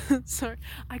 Sorry,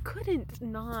 I couldn't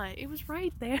not. It was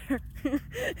right there.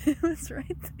 It was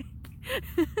right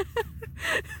there.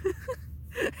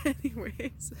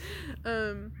 Anyways,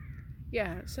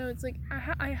 yeah, so it's like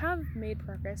I have made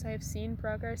progress. I have seen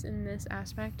progress in this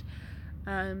aspect.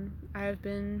 I have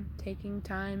been taking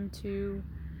time to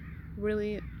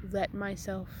really let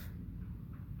myself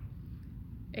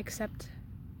accept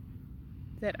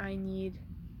that I need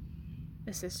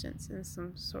assistance in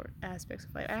some sort aspects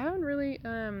of life. I haven't really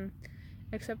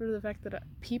accepted the fact that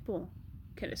people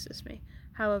can assist me.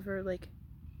 However, like,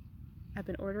 I've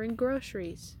been ordering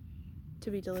groceries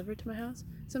to be delivered to my house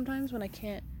sometimes when I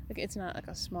can't, like, it's not like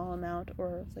a small amount,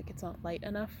 or like it's not light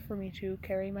enough for me to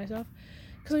carry myself,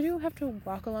 because I do have to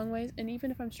walk a long ways, and even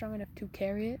if I'm strong enough to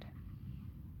carry it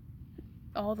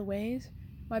all the ways,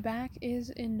 my back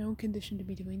is in no condition to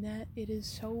be doing that. It is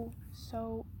so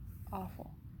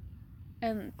awful.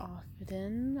 And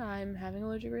often I'm having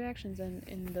allergic reactions, and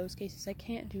in those cases I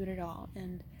can't do it at all.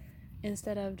 And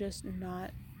instead of just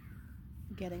not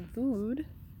getting food,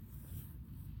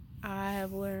 I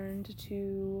have learned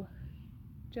to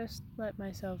just let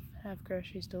myself have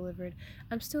groceries delivered.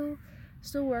 I'm still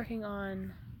working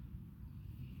on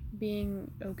being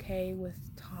okay with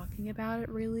talking about it,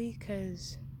 really,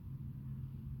 because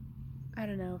I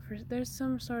don't know, there's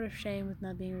some sort of shame with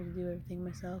not being able to do everything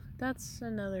myself. That's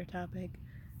another topic,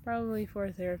 probably for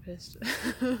a therapist.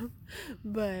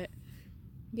 But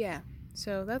yeah,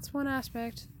 so that's one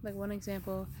aspect, like one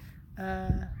example.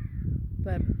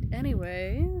 But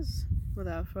anyways,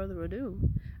 without further ado,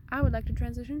 I would like to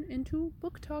transition into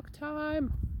book talk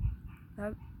time.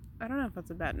 I don't know if that's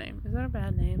a bad name. Is that a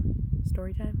bad name?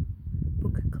 Story time?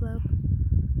 Book club?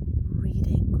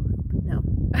 Reading group? No.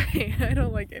 I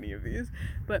don't like any of these.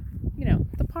 But, you know,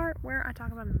 the part where I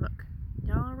talk about a book.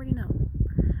 Y'all already know.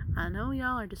 I know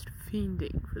y'all are just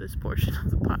fiending for this portion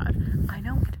of the pod. I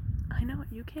know it.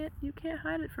 You can't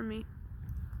hide it from me.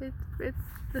 It's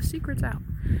the secret's out.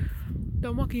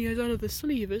 The monkey is out of the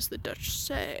sleeve, as the Dutch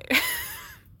say.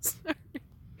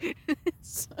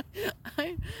 Sorry.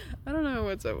 I don't know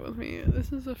what's up with me.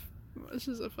 This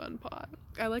is a fun pod.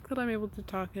 I like that I'm able to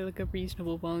talk at like a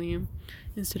reasonable volume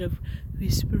instead of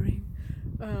whispering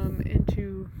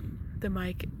into the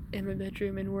mic in my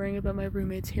bedroom and worrying about my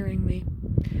roommates hearing me.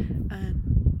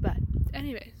 But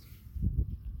anyways,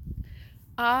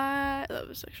 I love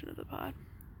this section of the pod.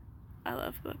 I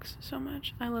love books so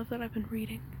much. I love that I've been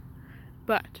reading.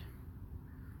 But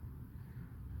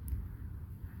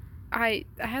I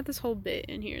had this whole bit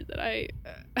in here that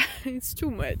it's too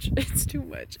much. It's too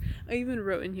much. I even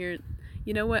wrote in here,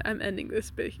 you know what? I'm ending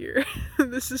this bit here.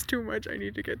 This is too much. I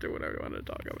need to get to what I want to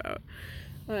talk about.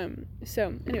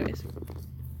 So anyways,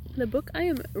 the book I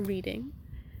am reading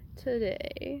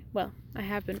today, well, I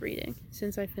have been reading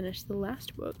since I finished the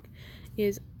last book,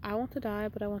 is I Want to Die,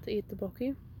 But I Want to Eat the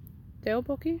Boki.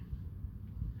 Deoboki?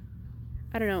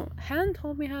 I don't know. Han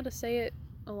told me how to say it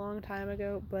a long time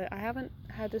ago, but I haven't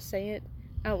had to say it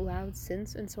out loud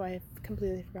since, and so I have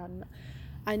completely forgotten.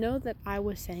 I know that I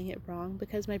was saying it wrong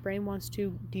because my brain wants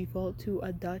to default to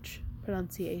a Dutch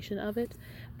pronunciation of it,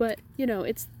 but you know,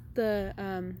 it's the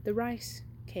rice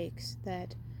cakes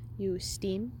that you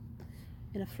steam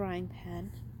in a frying pan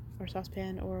or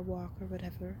saucepan or a wok or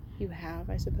whatever you have,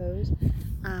 I suppose.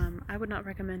 I would not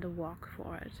recommend a wok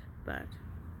for it, but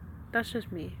that's just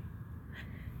me.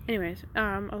 Anyways,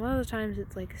 a lot of the times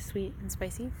it's like sweet and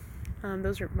spicy.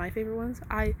 Those are my favorite ones.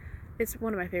 It's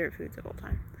one of my favorite foods of all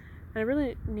time. And I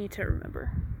really need to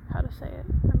remember how to say it.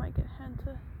 I might get Han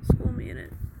to school me in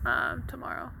it.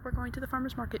 tomorrow. We're going to the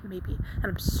farmer's market, maybe, and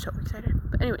I'm so excited.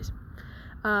 But anyways,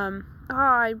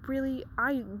 I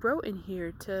wrote in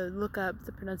here to look up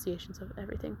the pronunciations of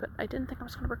everything, but I didn't think I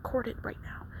was going to record it right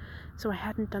now, so I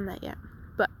hadn't done that yet.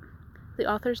 But the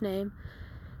author's name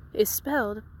is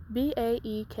spelled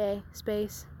Baek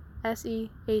space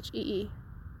Sehee,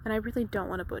 and I really don't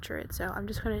want to butcher it, so I'm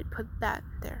just going to put that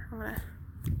there. I'm going to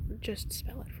just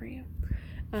spell it for you.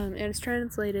 And it's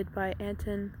translated by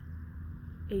Anton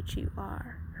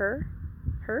Hur.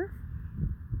 Her?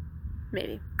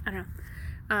 Maybe. I don't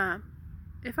know.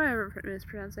 If I ever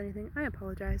mispronounce anything, I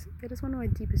apologize. It is one of my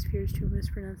deepest fears to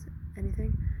mispronounce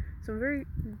anything. So I'm very,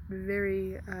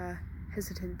 very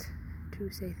hesitant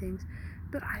to say things.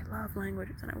 But I love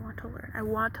languages and I want to learn. I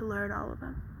want to learn all of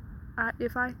them.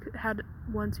 If I had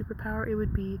one superpower, it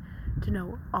would be to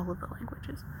know all of the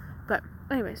languages. But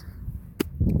anyways,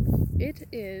 it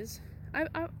is...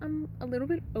 I'm a little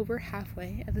bit over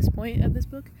halfway at this point of this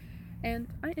book, and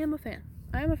I am a fan.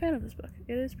 I am a fan of this book.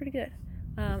 It is pretty good.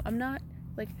 I'm not,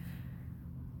 like,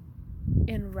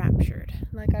 enraptured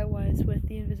like I was with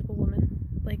The Invisible Woman.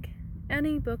 Like,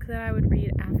 any book that I would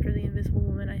read after The Invisible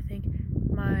Woman, I think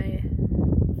my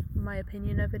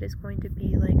opinion of it is going to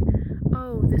be like,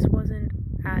 oh, this wasn't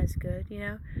as good, you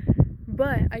know?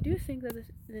 But I do think that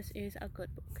this is a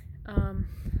good book.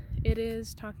 It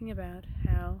is talking about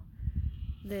how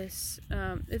this,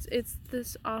 it's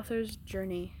this author's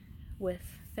journey with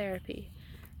therapy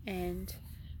and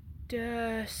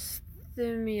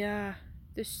dysthymia.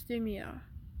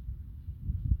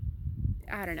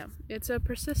 I don't know. It's a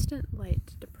persistent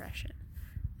light depression.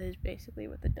 That is basically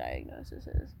what the diagnosis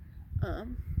is.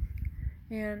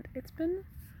 And it's been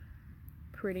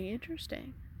pretty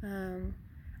interesting.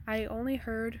 I only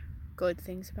heard good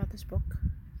things about this book,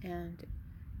 and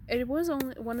it was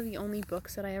only one of the only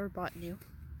books that I ever bought new.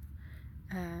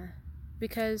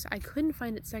 Because I couldn't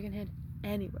find it secondhand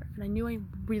anywhere, and I knew I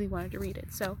really wanted to read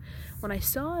it. So when I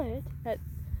saw it at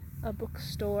a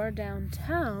bookstore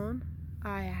downtown,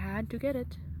 I had to get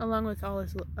it, along with All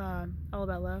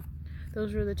About Love.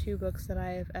 Those were the two books that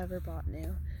I have ever bought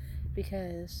new,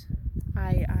 because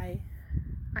I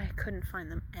couldn't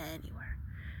find them anywhere.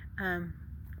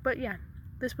 But yeah,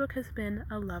 this book has been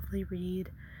a lovely read.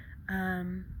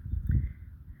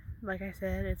 Like I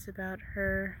said, it's about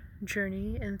her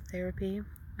journey in therapy,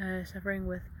 suffering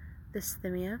with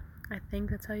dysthymia. I think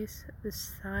that's how you say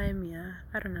dysthymia.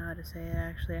 I don't know how to say it,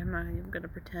 actually. I'm not even going to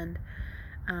pretend.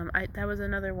 That was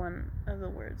another one of the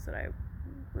words that I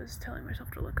was telling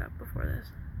myself to look up before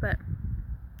this. But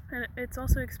and it's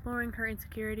also exploring her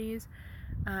insecurities,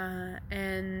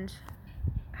 and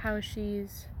how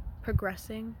she's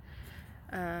progressing,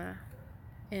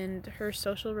 and her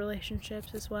social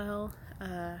relationships as well.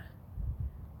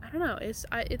 I don't know, it's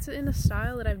in a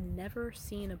style that I've never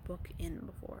seen a book in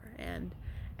before, and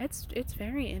it's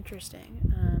very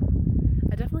interesting.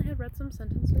 I definitely have read some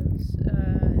sentences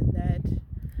that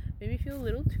made me feel a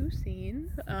little too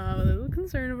seen, a little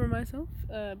concerned over myself,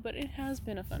 but it has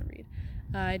been a fun read.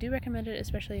 I do recommend it,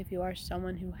 especially if you are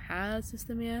someone who has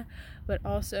dysthymia, but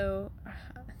also,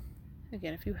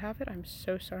 again, if you have it, I'm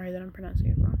so sorry that I'm pronouncing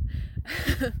it wrong.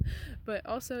 But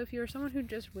also, if you're someone who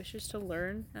just wishes to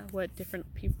learn what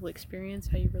different people experience,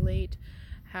 how you relate,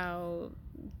 how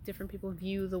different people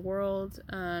view the world,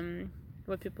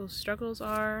 what people's struggles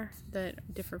are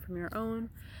that differ from your own,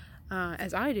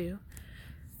 as I do,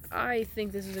 I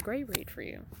think this is a great read for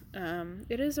you.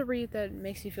 It is a read that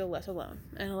makes you feel less alone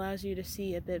and allows you to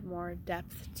see a bit more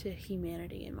depth to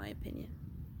humanity, in my opinion.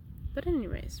 But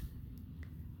anyways,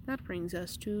 that brings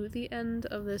us to the end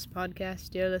of this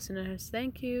podcast, dear listeners.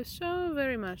 Thank you so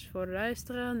very much for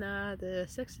luisteren naar the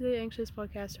Sexily Anxious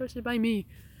podcast hosted by me,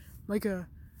 Micah,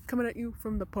 coming at you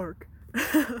from the park.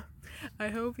 I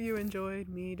hope you enjoyed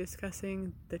me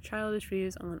discussing the childish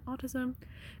views on autism,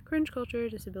 cringe culture,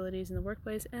 disabilities in the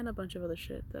workplace, and a bunch of other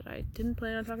shit that I didn't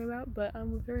plan on talking about, but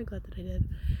I'm very glad that I did.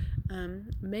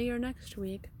 May your next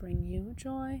week bring you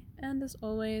joy, and as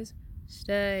always,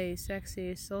 stay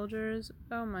sexy, soldiers.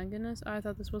 Oh my goodness, I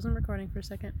thought this wasn't recording for a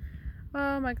second.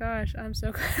 Oh my gosh, I'm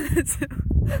so glad.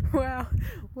 Wow,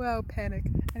 panic.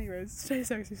 Anyways, stay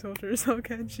sexy, soldiers. I'll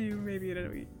catch you maybe in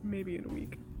a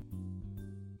week.